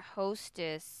it that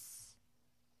Hostess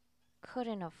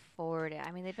couldn't afford it?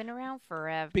 I mean, they've been around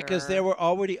forever. Because they were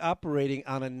already operating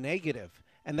on a negative,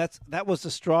 and that was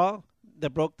the straw that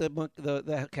broke the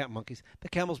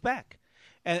camel's back,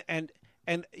 and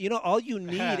all you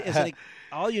need is the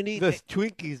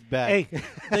Twinkies back. Hey,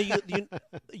 the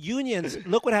unions.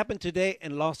 Look what happened today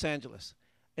in Los Angeles.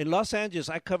 In Los Angeles,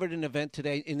 I covered an event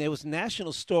today, and there was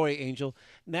national story, Angel,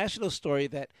 national story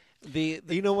that the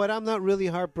you know what? I'm not really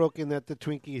heartbroken that the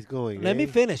Twinkie is going. Let me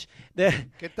finish.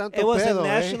 It was a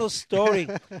national story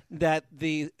that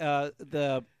the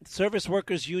Service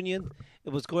Workers Union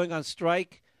was going on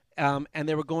strike, and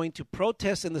they were going to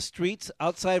protest in the streets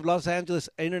outside Los Angeles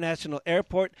International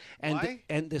Airport and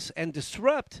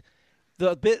disrupt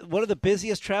one of the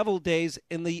busiest travel days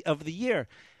of the year,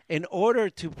 in order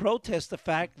to protest the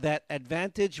fact that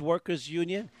Advantage airport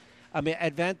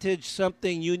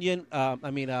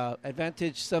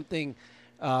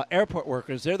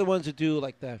workers, they're the ones who do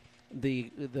like the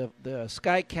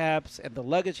sky caps and the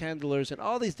luggage handlers and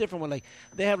all these different ones. Like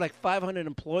they have like 500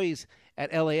 employees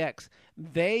at LAX.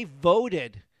 They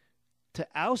voted to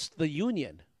oust the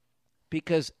union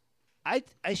because I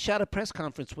shot a press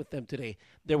conference with them today.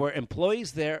 There were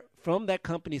employees there from that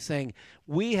company saying,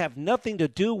 we have nothing to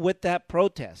do with that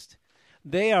protest.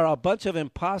 They are a bunch of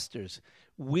imposters.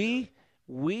 We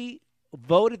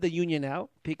voted the union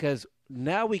out because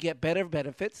now we get better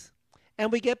benefits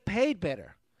and we get paid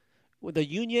better. Well, the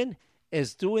union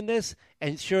is doing this,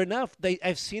 and sure enough,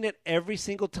 I've seen it every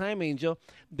single time, Angel.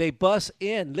 They bus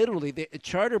in, literally, they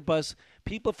charter bus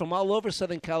people from all over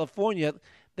Southern California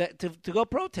to go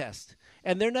protest.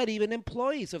 And they're not even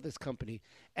employees of this company.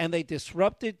 And they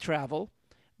disrupted travel.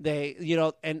 They,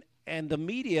 and the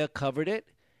media covered it.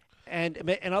 And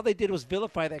all they did was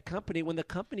vilify that company when the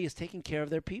company is taking care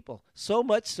of their people. So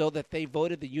much so that they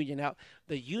voted the union out.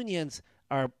 The unions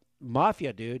are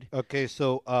mafia, dude. Okay,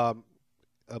 so a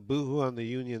boo-hoo on the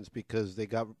unions because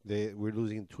we're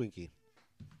losing Twinkie.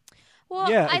 Well,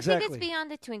 yeah, I exactly. think it's beyond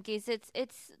the Twinkies.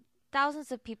 It's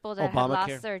thousands of people that have Obamacare.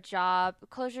 lost their job,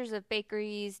 closures of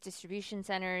bakeries, distribution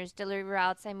centers, delivery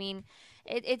routes. I mean,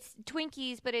 it's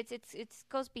Twinkies, but it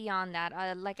goes beyond that.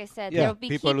 Like I said, Yeah, they'll be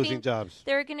people are keeping, losing jobs.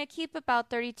 They're going to keep about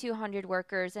 3,200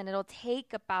 workers, and it'll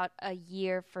take about a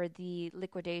year for the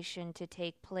liquidation to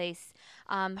take place.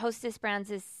 Hostess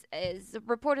Brands is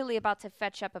reportedly about to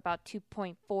fetch up about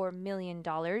 $2.4 million,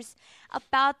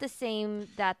 about the same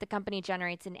that the company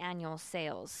generates in annual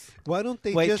sales. Why don't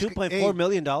they Wait, just $2.4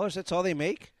 million? That's all they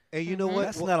make? Hey, you know what?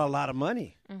 That's not a lot of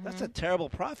money. That's a terrible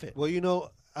profit. Well,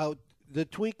 the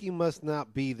Twinkie must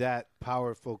not be that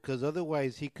powerful because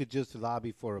otherwise he could just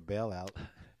lobby for a bailout.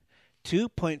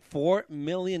 $2.4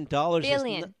 million.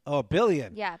 Billion.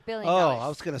 Billion. Yeah, billion. Oh, dollars. I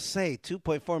was going to say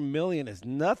 $2.4 million is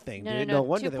nothing. No, dude. no,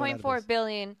 wonder they went out of $2.4 business.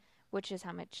 billion, which is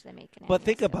how much they make in But annual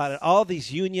think about sales. it. All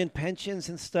these union pensions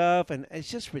and stuff, and it's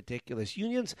just ridiculous.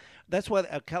 Unions. That's why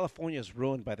California is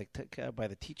ruined by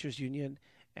the teachers union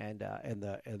and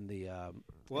the.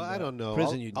 Well, and I the don't know.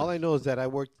 Prison All, union. all I know is that I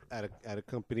worked at a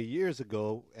company years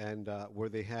ago, and where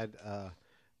they had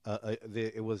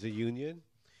it was a union,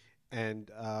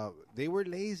 and they were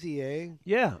lazy,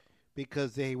 Yeah,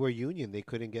 because they were union, they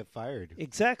couldn't get fired.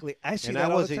 exactly. I see And that I all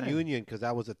the wasn't time. union because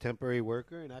I was a temporary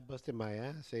worker, and I busted my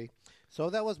ass. So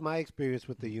that was my experience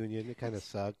with the union. It kind of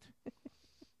sucked.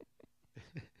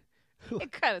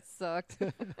 It kind of sucked.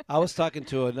 I was talking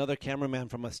to another cameraman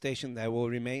from a station that will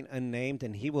remain unnamed,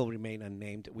 and he will remain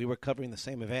unnamed. We were covering the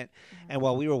same event, and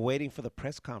while we were waiting for the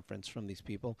press conference from these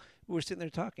people, we were sitting there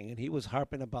talking, and he was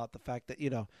harping about the fact that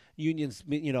unions,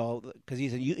 because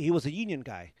he was a union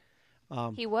guy.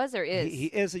 He was or is? He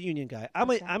is a union guy.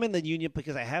 I'm in the union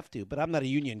because I have to, but I'm not a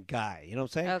union guy. You know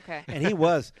what I'm saying? Okay. And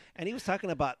he was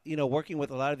talking about working with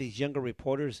a lot of these younger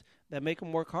reporters that make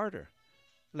them work harder,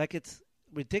 like it's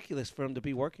ridiculous for him to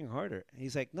be working harder.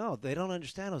 He's like, no, they don't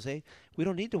understand, Jose. We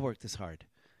don't need to work this hard.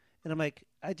 And I'm like,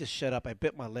 I just shut up. I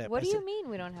bit my lip. What I do said, you mean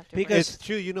we don't have to? Because- It's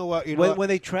true. You know what? when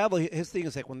they travel, his thing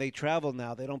is like when they travel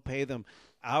now, they don't pay them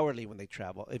hourly when they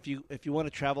travel. If you want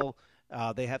to travel,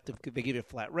 they give you a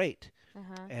flat rate.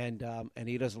 And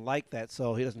he doesn't like that,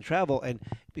 so he doesn't travel. And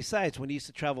besides, when he used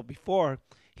to travel before,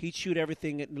 he'd shoot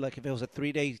everything. Like if it was a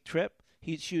 3-day trip,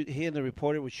 he and the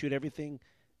reporter would shoot everything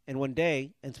in one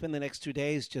day and spend the next 2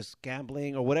 days just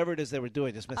gambling or whatever it is they were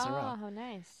doing, just messing Oh, around. how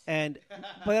nice.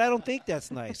 But I don't think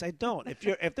that's nice. I don't.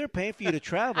 If they're paying for you to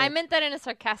travel, I meant that in a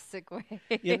sarcastic way.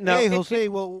 no, Hey, Jose.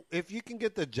 Well, if you can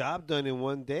get the job done in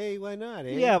one day, why not?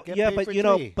 yeah, Get yeah, paid but for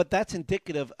 3. but that's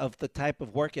indicative of the type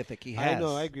of work ethic he has. I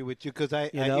know, I agree with you because I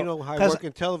how I 'Cause- work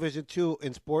in television too,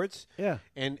 in sports. Yeah.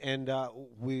 and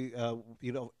we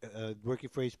working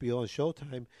for HBO and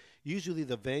Showtime. Usually,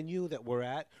 the venue that we're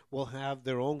at will have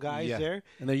their own guys Yeah. there,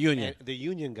 And the union. the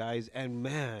union guys, and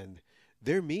man,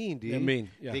 they're mean, dude. They're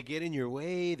mean, yeah. They get in your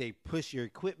way. They push your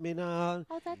equipment on.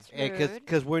 Oh, that's rude.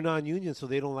 Because we're non-union, so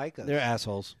they don't like us. They're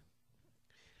assholes.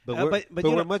 but but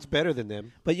you we're know- much better than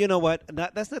them. But you know what?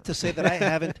 That's not to say that I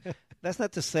haven't. That's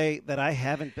not to say that I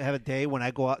haven't have a day when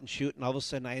I go out and shoot, and all of a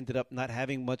sudden I ended up not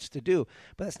having much to do.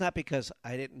 But that's not because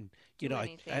I didn't. Do I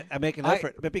anything. make an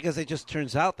effort, but because it just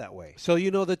turns out that way. So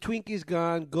the Twinkie's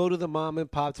gone. Go to the mom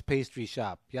and pop's pastry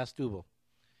shop. Ya estuvo.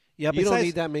 Yeah, You don't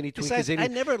need that many Twinkies. Besides, I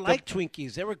any- never liked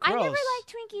Twinkies. They were gross. I never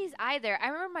liked Twinkies either. I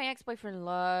remember my ex-boyfriend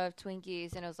loved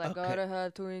Twinkies, and I was like, Okay. gotta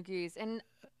have Twinkies. And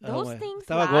Oh, those wait. things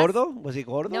Estaba last... gordo? Was he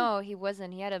gordo? No, he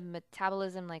wasn't. He had a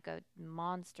metabolism like a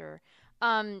monster.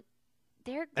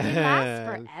 They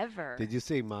last forever. Did you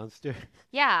say monster?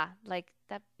 Yeah, like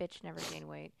that bitch never gained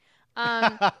weight.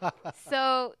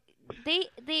 So they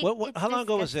it's how long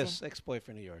ago was this disgusting.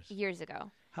 ex-boyfriend of yours? Years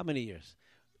ago, How many years?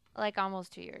 like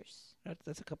almost 2 years.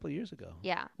 That's a couple of years ago.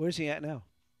 Yeah, Where's he at now?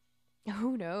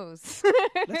 who knows?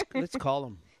 Let's call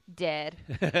him. Dead.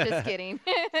 Just kidding.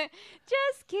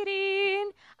 Just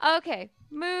kidding. Okay,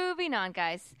 moving on,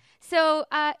 guys. So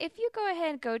if you go ahead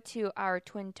and go to our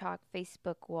Twin Talk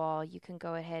Facebook wall, you can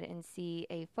go ahead and see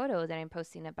a photo that I'm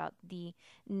posting about the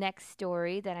next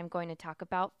story that I'm going to talk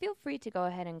about. Feel free to go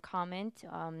ahead and comment,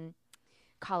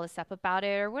 call us up about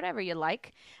it, or whatever you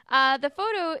like. The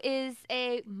photo is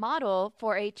a model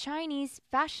for a Chinese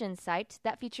fashion site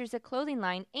that features a clothing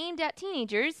line aimed at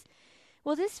teenagers.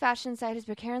 Well, this fashion site has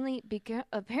apparently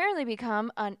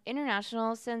become an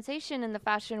international sensation in the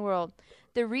fashion world.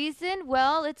 The reason?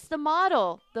 Well, it's the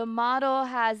model. The model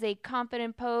has a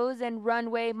confident pose and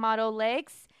runway model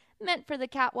legs meant for the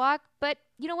catwalk. But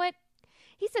you know what?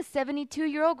 He's a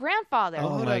 72-year-old grandfather.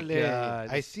 Oh, my Órale. God.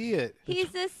 I see it.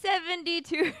 He's a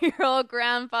 72-year-old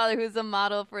grandfather who's a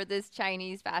model for this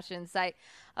Chinese fashion site.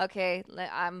 Okay,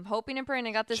 I'm hoping and praying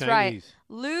I got this right. Chinese.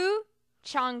 Lu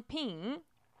Changping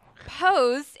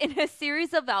posed in a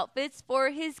series of outfits for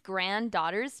his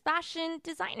granddaughter's fashion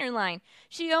designer line.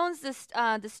 She owns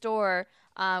the store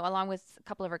along with a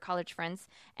couple of her college friends,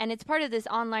 and it's part of this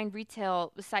online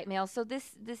retail site mail. So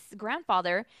this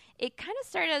grandfather, it kind of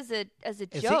started as a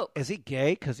joke. Is he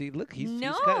gay? Because he's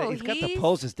No, he's got the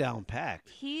poses down packed.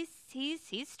 He's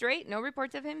straight. No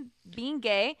reports of him being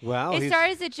gay. Wow, It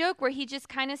started as a joke where he just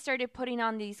kind of started putting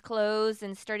on these clothes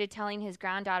and started telling his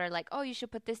granddaughter, like, oh, you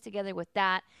should put this together with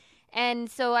that.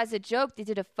 And so as a joke, they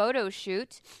did a photo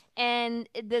shoot, and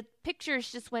the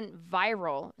pictures just went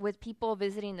viral with people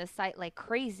visiting the site like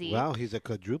crazy. Wow, he's a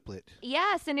quadruplet.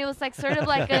 Yes, and it was like sort of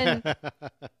like an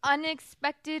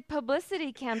unexpected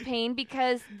publicity campaign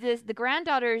because the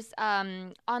granddaughter's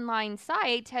online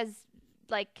site has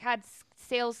like had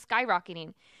sales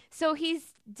skyrocketing. So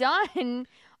he's done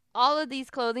all of these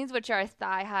clothings, which are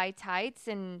thigh-high tights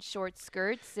and short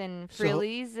skirts and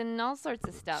frillies and all sorts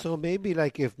of stuff. So maybe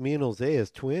like if me and Jose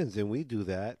as twins and we do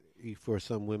that for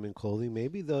some women clothing,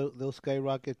 maybe they'll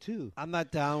skyrocket too. I'm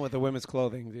not down with the women's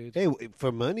clothing, dude. Hey,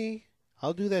 for money,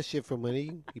 I'll do that shit for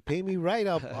money. You pay me right,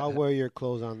 I'll wear your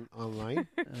clothes online.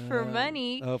 For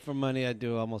money. Oh, for money, I'd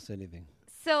do almost anything.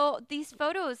 So these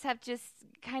photos have just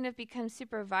kind of become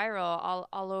super viral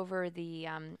all over the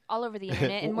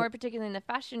internet, and more particularly in the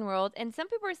fashion world. And some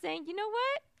people are saying, you know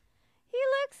what? He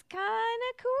looks kind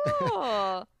of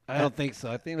cool. I don't think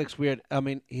so. I think it looks weird. I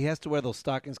mean, he has to wear those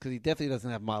stockings because he definitely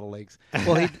doesn't have model legs.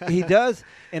 Well, he does,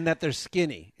 in that they're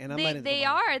skinny. And they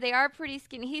are pretty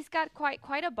skinny. He's got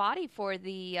quite a body for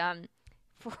the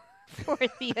for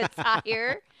the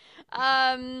attire.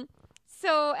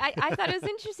 So I thought it was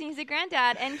interesting. He's a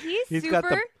granddad, and he's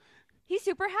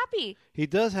super happy. He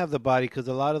does have the body because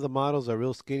a lot of the models are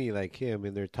real skinny like him,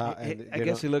 and they're top. I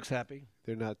guess he looks happy.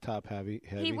 They're not top heavy.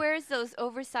 He wears those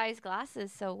oversized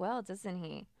glasses so well, doesn't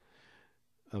he?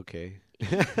 Okay.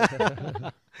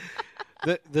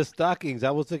 The stockings.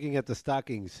 I was looking at the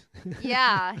stockings.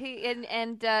 Yeah,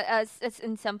 in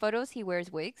some photos he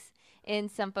wears wigs. In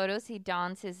some photos, he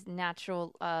dons his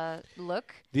natural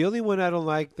look. The only one I don't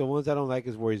like, the ones I don't like,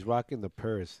 is where he's rocking the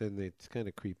purse, and it's kind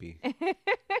of creepy.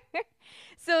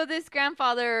 So this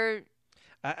grandfather,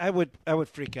 I would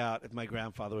freak out if my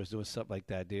grandfather was doing something like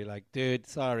that, dude. Like, dude,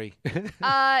 sorry.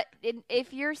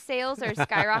 if your sales are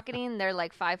skyrocketing, they're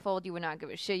like fivefold, you would not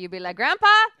give a shit. You'd be like, Grandpa.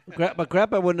 But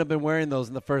Grandpa wouldn't have been wearing those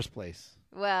in the first place.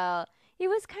 Well, it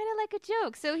was kind of like a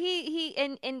joke. So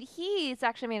he's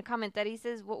actually made a comment that he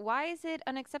says, well, why is it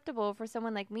unacceptable for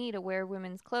someone like me to wear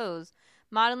women's clothes?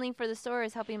 Modeling for the store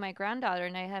is helping my granddaughter,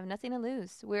 and I have nothing to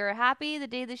lose. We were happy the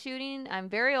day of the shooting. I'm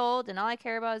very old, and all I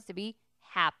care about is to be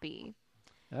happy.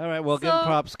 All right, well, give him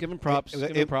props. Give him props.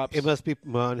 It must be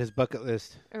on his bucket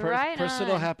list.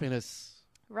 Personal happiness.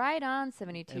 Right on,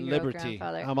 72-year-old liberty.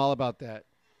 grandfather. I'm all about that.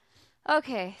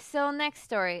 Okay, so next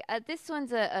story. This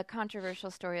one's a controversial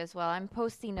story as well. I'm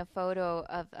posting a photo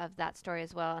of that story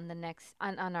as well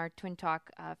on our Twin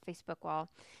Talk Facebook wall.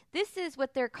 This is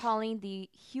what they're calling the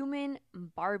human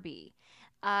Barbie.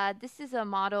 This is a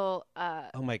model.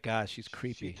 Oh my gosh, she's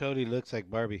creepy. She totally looks like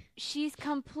Barbie. She's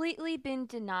completely been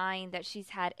denying that she's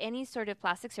had any sort of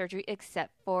plastic surgery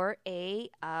except for a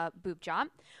boob job,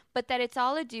 but that it's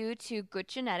all due to good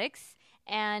genetics.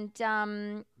 And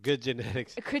good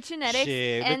genetics. Good genetics.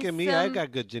 Shit, look at me. I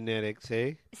got good genetics,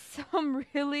 hey? Some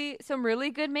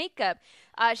really good makeup.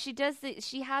 She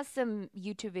has some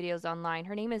YouTube videos online.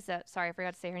 Her name is sorry, I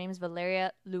forgot to say her name is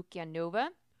Valeria Lukyanova.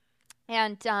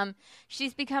 And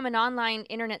she's become an online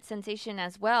internet sensation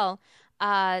as well,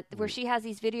 where she has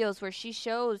these videos where she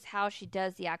shows how she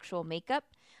does the actual makeup.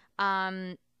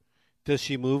 Does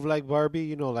she move like Barbie?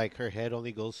 You know, like her head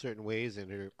only goes certain ways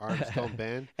and her arms don't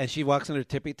bend? And she walks on her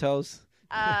tippy toes?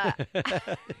 That's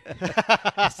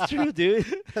true,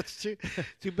 dude. That's true.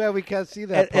 Too bad we can't see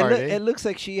that part. It looks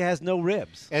like she has no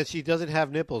ribs. And she doesn't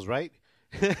have nipples, right?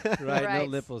 Right, no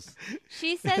nipples.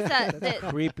 She says that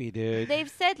creepy, dude. They've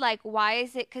said, like, why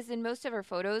is it? Because in most of her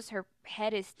photos, her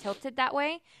head is tilted that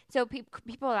way. So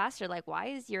people have asked her, like, why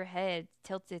is your head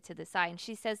tilted to the side? And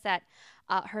she says that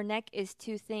her neck is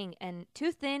too thin and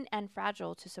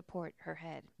fragile to support her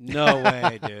head. No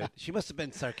way, dude. She must have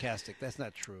been sarcastic. That's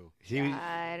not true.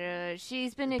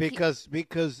 She's been because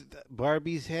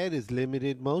Barbie's head is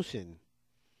limited motion.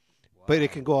 But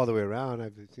it can go all the way around.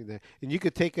 I've seen that. And you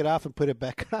could take it off and put it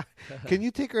back on. Can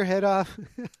you take her head off?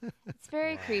 It's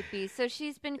very creepy. So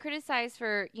she's been criticized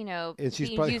for,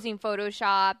 using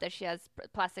Photoshop, that she has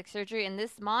plastic surgery. And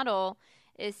this model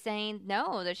is saying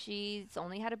no, that she's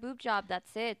only had a boob job.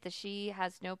 That's it. That she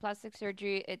has no plastic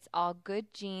surgery. It's all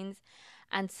good genes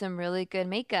and some really good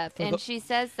makeup. And she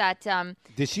says that...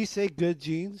 Did she say good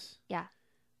genes? Yeah.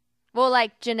 Well,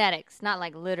 like genetics, not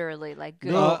like literally, like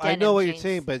good. No, I denim know what jeans. you're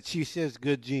saying, but she says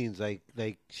good genes, like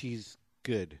she's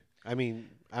good. I mean,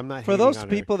 I'm not For hating those on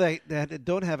people that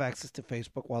don't have access to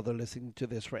Facebook while they're listening to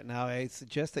this right now, I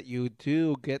suggest that you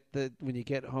do get when you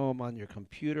get home on your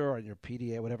computer or on your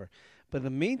PDA, whatever. But in the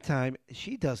meantime,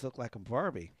 she does look like a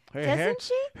Barbie. Her Doesn't hair,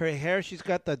 she? Her hair, she's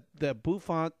got the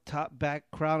bouffant top back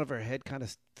crown of her head kind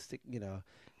of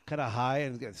kind of high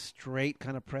and got straight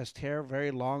kind of pressed hair,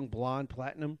 very long blonde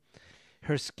platinum.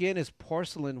 Her skin is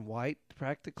porcelain white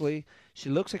practically. She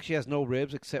looks like she has no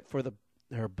ribs except for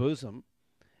her bosom.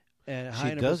 And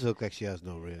She does look like she has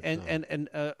no ribs. and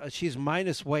she's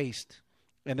minus waist,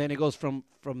 and then it goes from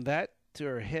that to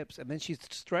her hips, and then she's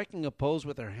striking a pose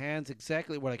with her hands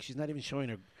exactly where like she's not even showing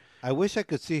her. I wish I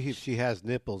could see if she has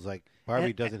nipples like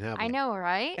Barbie doesn't have. I them. know,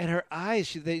 right? And her eyes,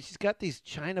 she's got these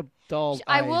China doll eyes.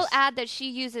 I will add that she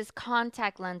uses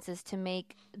contact lenses to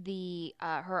make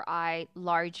her eye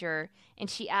larger, and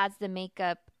she adds the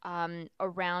makeup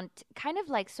around kind of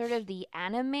like sort of the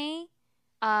anime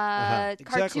Exactly.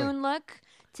 cartoon look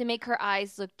to make her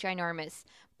eyes look ginormous.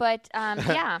 But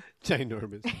yeah,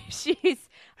 Ginormous.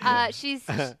 she's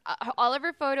all of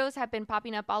her photos have been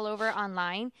popping up all over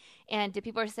online, and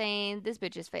people are saying this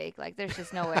bitch is fake. Like there's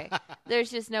just no way.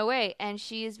 There's just no way. And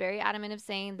she is very adamant of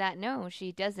saying that no,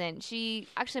 she doesn't. She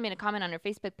actually made a comment on her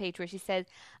Facebook page where she says,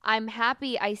 "I'm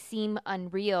happy I seem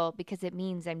unreal because it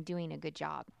means I'm doing a good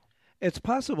job." It's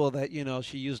possible that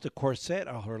she used a corset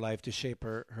all her life to shape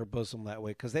her bosom that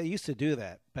way, because they used to do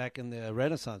that back in the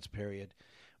Renaissance period.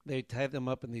 They tied them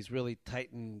up in these really tight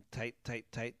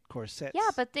corsets. Yeah,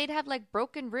 but they'd have like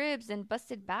broken ribs and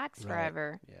busted backs Right.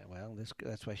 forever. Yeah, well,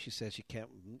 that's why she says she can't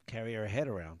carry her head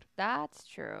around. That's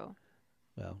true.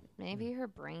 Well, Maybe her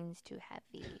brain's too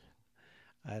heavy.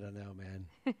 I don't know, man.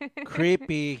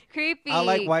 Creepy. Creepy. I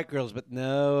like white girls, but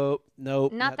no,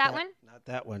 Not that one? Not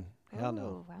that one. Hell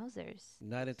no. Oh, wowzers.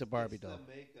 Not into Barbie doll.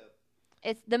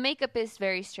 The makeup is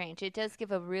very strange. It does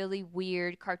give a really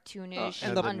weird, cartoonish,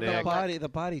 And the unreal neck. look. the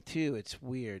body too. It's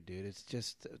weird, dude. It's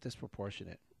just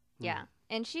disproportionate. Yeah,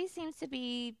 and she seems to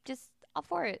be just all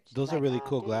for it. She's Those are like, really "Oh,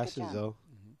 cool I'm doing a good glasses, job." though.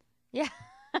 Yeah.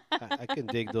 I can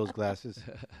dig those glasses.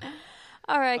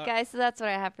 All right, guys. So that's what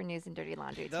I have for news and dirty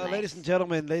laundry No, tonight. ladies and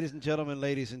gentlemen,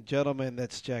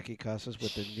 that's Jackie Casas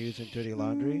with the news and dirty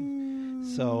laundry.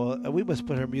 So we must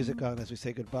put her music on as we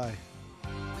say goodbye.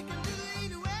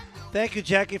 Thank you,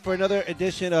 Jackie, for another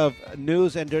edition of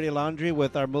News and Dirty Laundry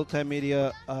with our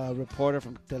multimedia reporter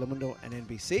from Telemundo and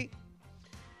NBC.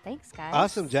 Thanks, guys.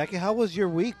 Awesome, Jackie. How was your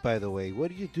week, by the way? What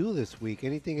did you do this week?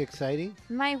 Anything exciting?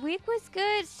 My week was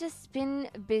good. It's just been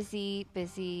busy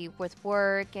with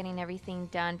work, getting everything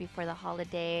done before the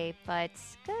holiday. But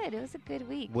good. It was a good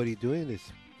week. What are you doing this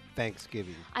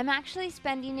Thanksgiving? I'm actually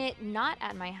spending it not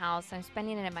at my house. I'm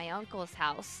spending it at my uncle's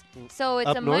house. So it's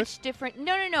Up a north? much different.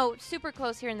 No. Super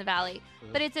close here in the valley.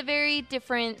 But it's a very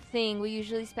different thing. We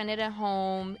usually spend it at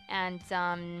home, and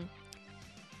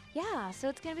yeah. So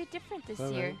it's gonna be different this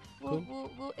All year. right.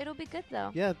 We'll, it'll be good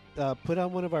though. Yeah, put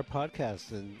on one of our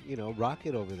podcasts and, rock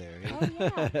it over there. Oh yeah,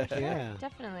 for sure. Yeah.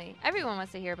 Definitely. Everyone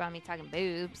wants to hear about me talking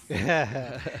boobs.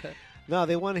 No,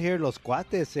 they want to hear los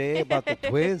cuates, about the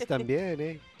twins también,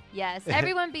 eh? Yes.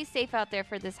 Everyone be safe out there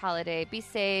for this holiday. Be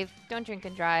safe. Don't drink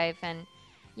and drive. And,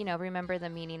 remember the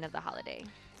meaning of the holiday.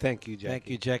 Thank you, Jackie. Thank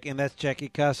you, Jackie. And that's Jackie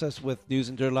Casas with News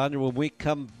and Dirty Laundry. When we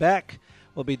come back,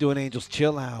 we'll be doing Angels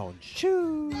Chill Lounge.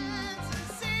 Shoo!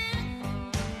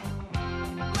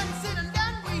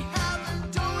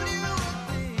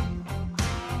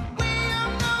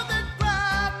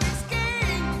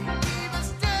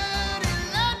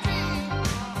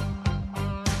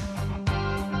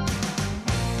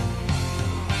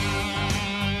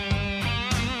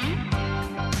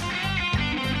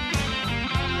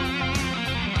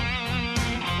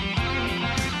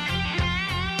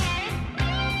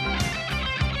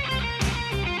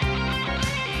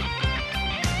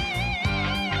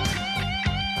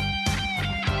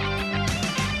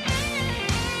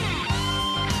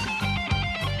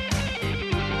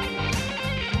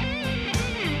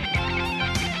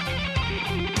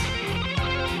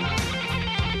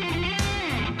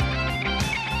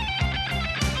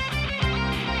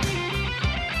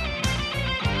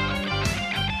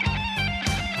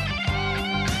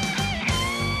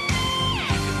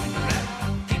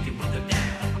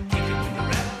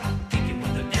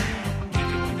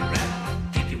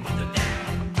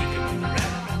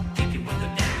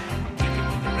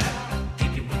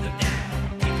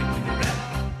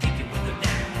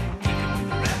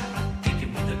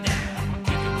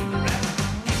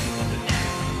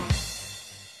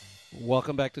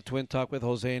 Welcome back to Twin Talk with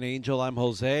Jose and Angel. I'm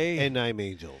Jose. And I'm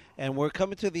Angel. And we're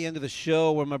coming to the end of the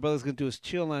show where my brother's going to do his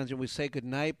chill lounge and we say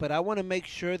goodnight. But I want to make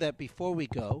sure that before we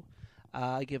go,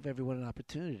 I give everyone an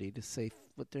opportunity to say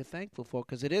what they're thankful for,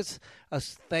 because it is a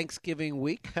Thanksgiving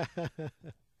week.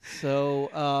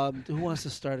 So who wants to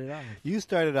start it off? You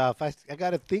started off. I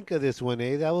got to think of this one,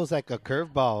 eh? That was like a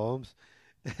curveball, Holmes.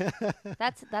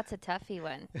 That's a toughie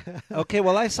one. Okay,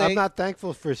 well, I say... I'm not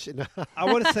thankful for shit. I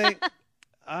want to say...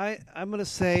 I'm going to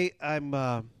say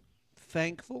I'm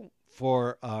thankful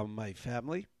for my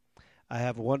family. I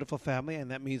have a wonderful family,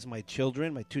 and that means my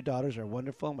children, my 2 daughters are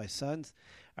wonderful. My sons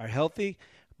are healthy.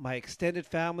 My extended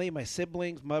family, my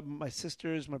siblings, my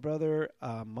sisters, my brother,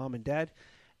 mom and dad.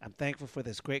 I'm thankful for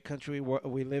this great country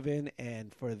we live in,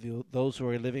 and for those who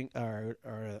are living are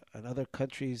in other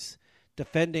countries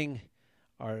defending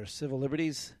our civil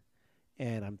liberties.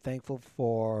 And I'm thankful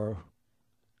for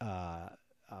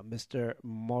Mr.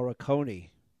 Morricone.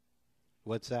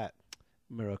 What's that?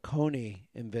 Morricone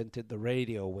invented the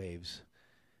radio waves.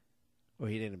 Or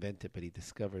he didn't invent it, but he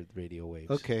discovered radio waves.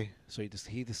 Okay. So he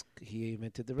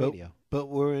invented the radio. But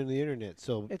we're in the internet,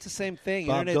 so It's the same thing.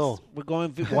 Bob Dole. We're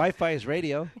going Wi-Fi is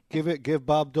radio. give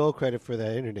Bob Dole credit for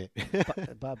that internet.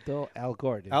 Bob Dole, Al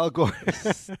Gore. Dude. Al Gore.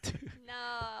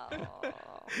 No.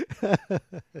 Bob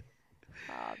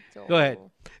Dole. Go ahead.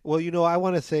 Well, I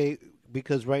want to say,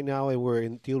 because right now we're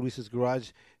in Tio Luis's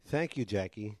garage, thank you,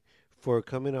 Jackie, for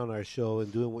coming on our show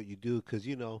and doing what you do, because,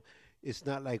 it's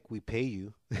not like we pay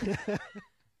you.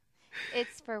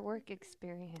 It's for work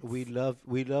experience. We love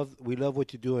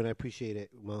what you do, and I appreciate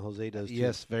it. Well, Jose does too.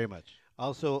 Yes, very much.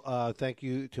 Also, thank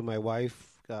you to my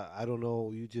wife. I don't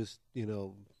know, you just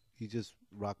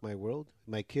rock my world.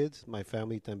 My kids, my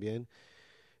family también.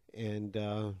 And,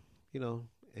 I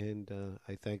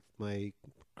thank my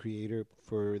creator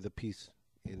for the peace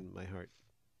in my heart.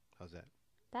 How's that?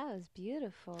 That was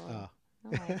beautiful. Oh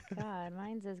my God,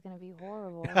 mine's is going to be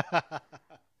horrible.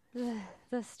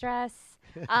 The stress.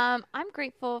 I'm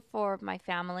grateful for my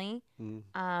family.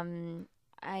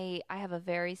 I have a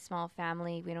very small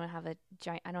family.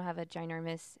 I don't have a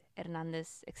ginormous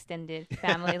Hernandez extended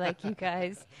family like you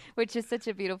guys, which is such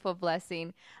a beautiful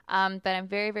blessing. But I'm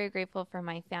very, very grateful for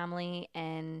my family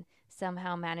and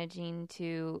somehow managing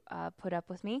to put up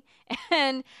with me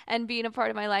and being a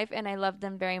part of my life. And I love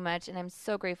them very much. And I'm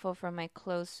so grateful for my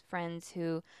close friends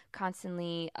who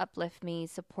constantly uplift me,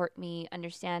 support me,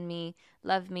 understand me,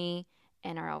 love me,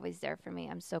 and are always there for me.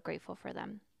 I'm so grateful for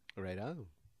them. Right on.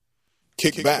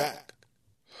 Kick back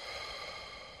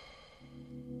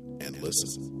and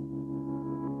listen.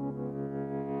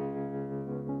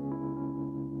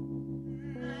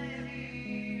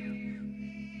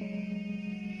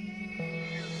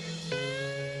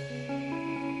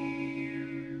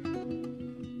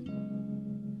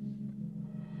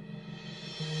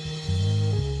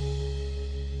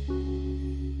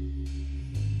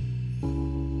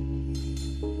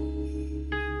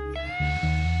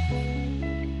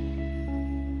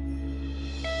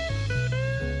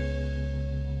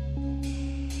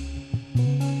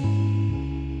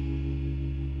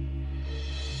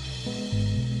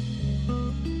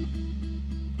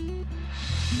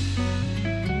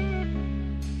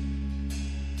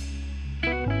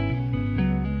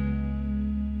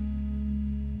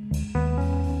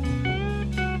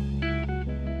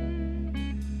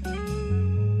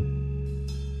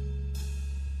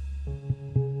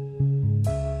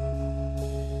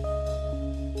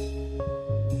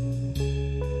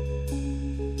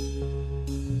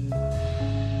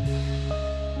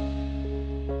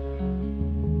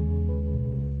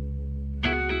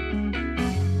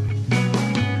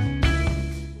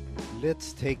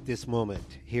 Let's take this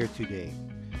moment here today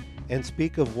and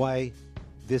speak of why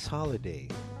this holiday.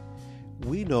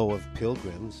 We know of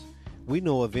pilgrims, we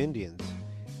know of Indians,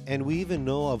 and we even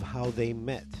know of how they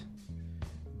met.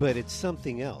 But it's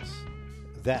something else,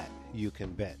 that you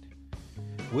can bet.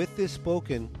 With this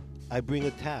spoken, I bring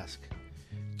a task,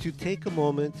 to take a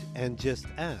moment and just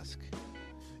ask.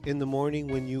 In the morning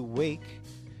when you wake,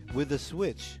 with a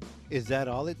switch, is that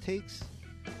all it takes?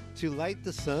 To light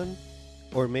the sun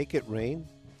or make it rain?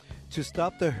 To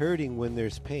stop the hurting when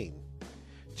there's pain?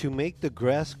 To make the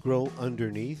grass grow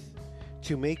underneath?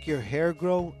 To make your hair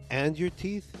grow and your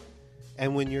teeth?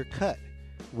 And when you're cut,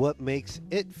 what makes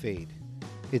it fade?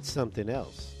 It's something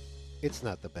else. It's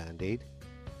not the Band-Aid.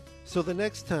 So the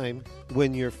next time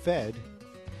when you're fed,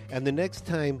 and the next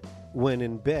time when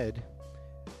in bed,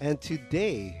 and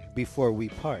today before we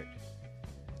part,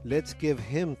 let's give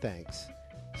him thanks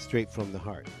straight from the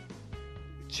heart.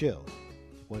 Chill.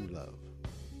 One love.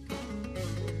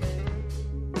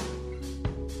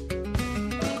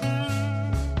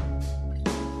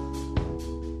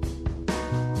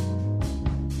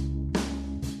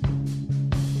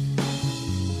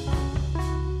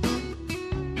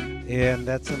 And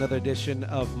that's another edition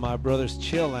of My Brother's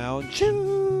Chill Lounge.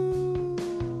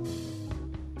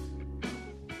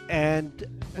 And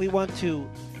we want to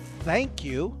thank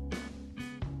you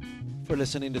for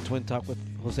listening to Twin Talk with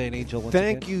Jose and Angel once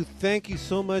again. Thank you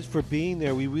so much for being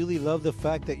there. We really love the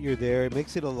fact that you're there. It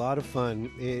makes it a lot of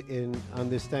fun on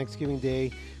this Thanksgiving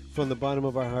Day. From the bottom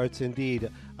of our hearts, indeed.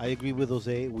 I agree with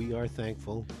Jose. We are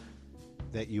thankful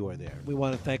that you are there. We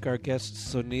want to thank our guest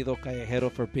Sonido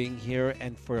Callejero for being here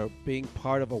and for being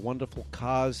part of a wonderful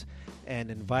cause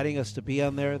and inviting us to be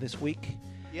on there this week.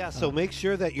 Yeah, so make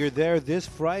sure that you're there this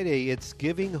Friday. It's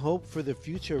Giving Hope for the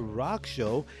Future Rock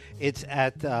Show. It's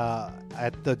at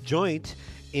the Joint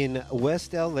in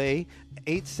West LA,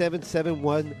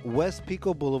 8771 West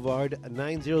Pico Boulevard,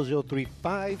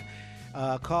 90035.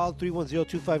 Call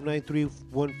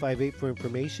 310-259-3158 for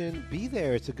information. Be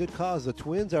there. It's a good cause. The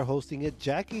Twins are hosting it.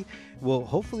 Jackie will,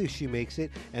 hopefully she makes it,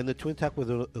 and the Twin Talk with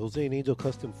Jose and Angel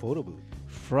custom photo booth.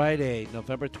 Friday,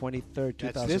 November 23rd,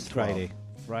 2012. That's this Friday.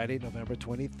 Friday, November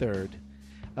 23rd.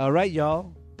 All right,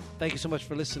 y'all. Thank you so much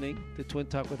for listening to Twin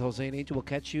Talk with Jose and Angel. We'll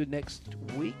catch you next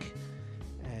week.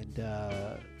 And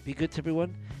be good to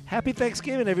everyone. Happy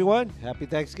Thanksgiving, everyone. Happy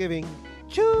Thanksgiving.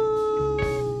 Choo!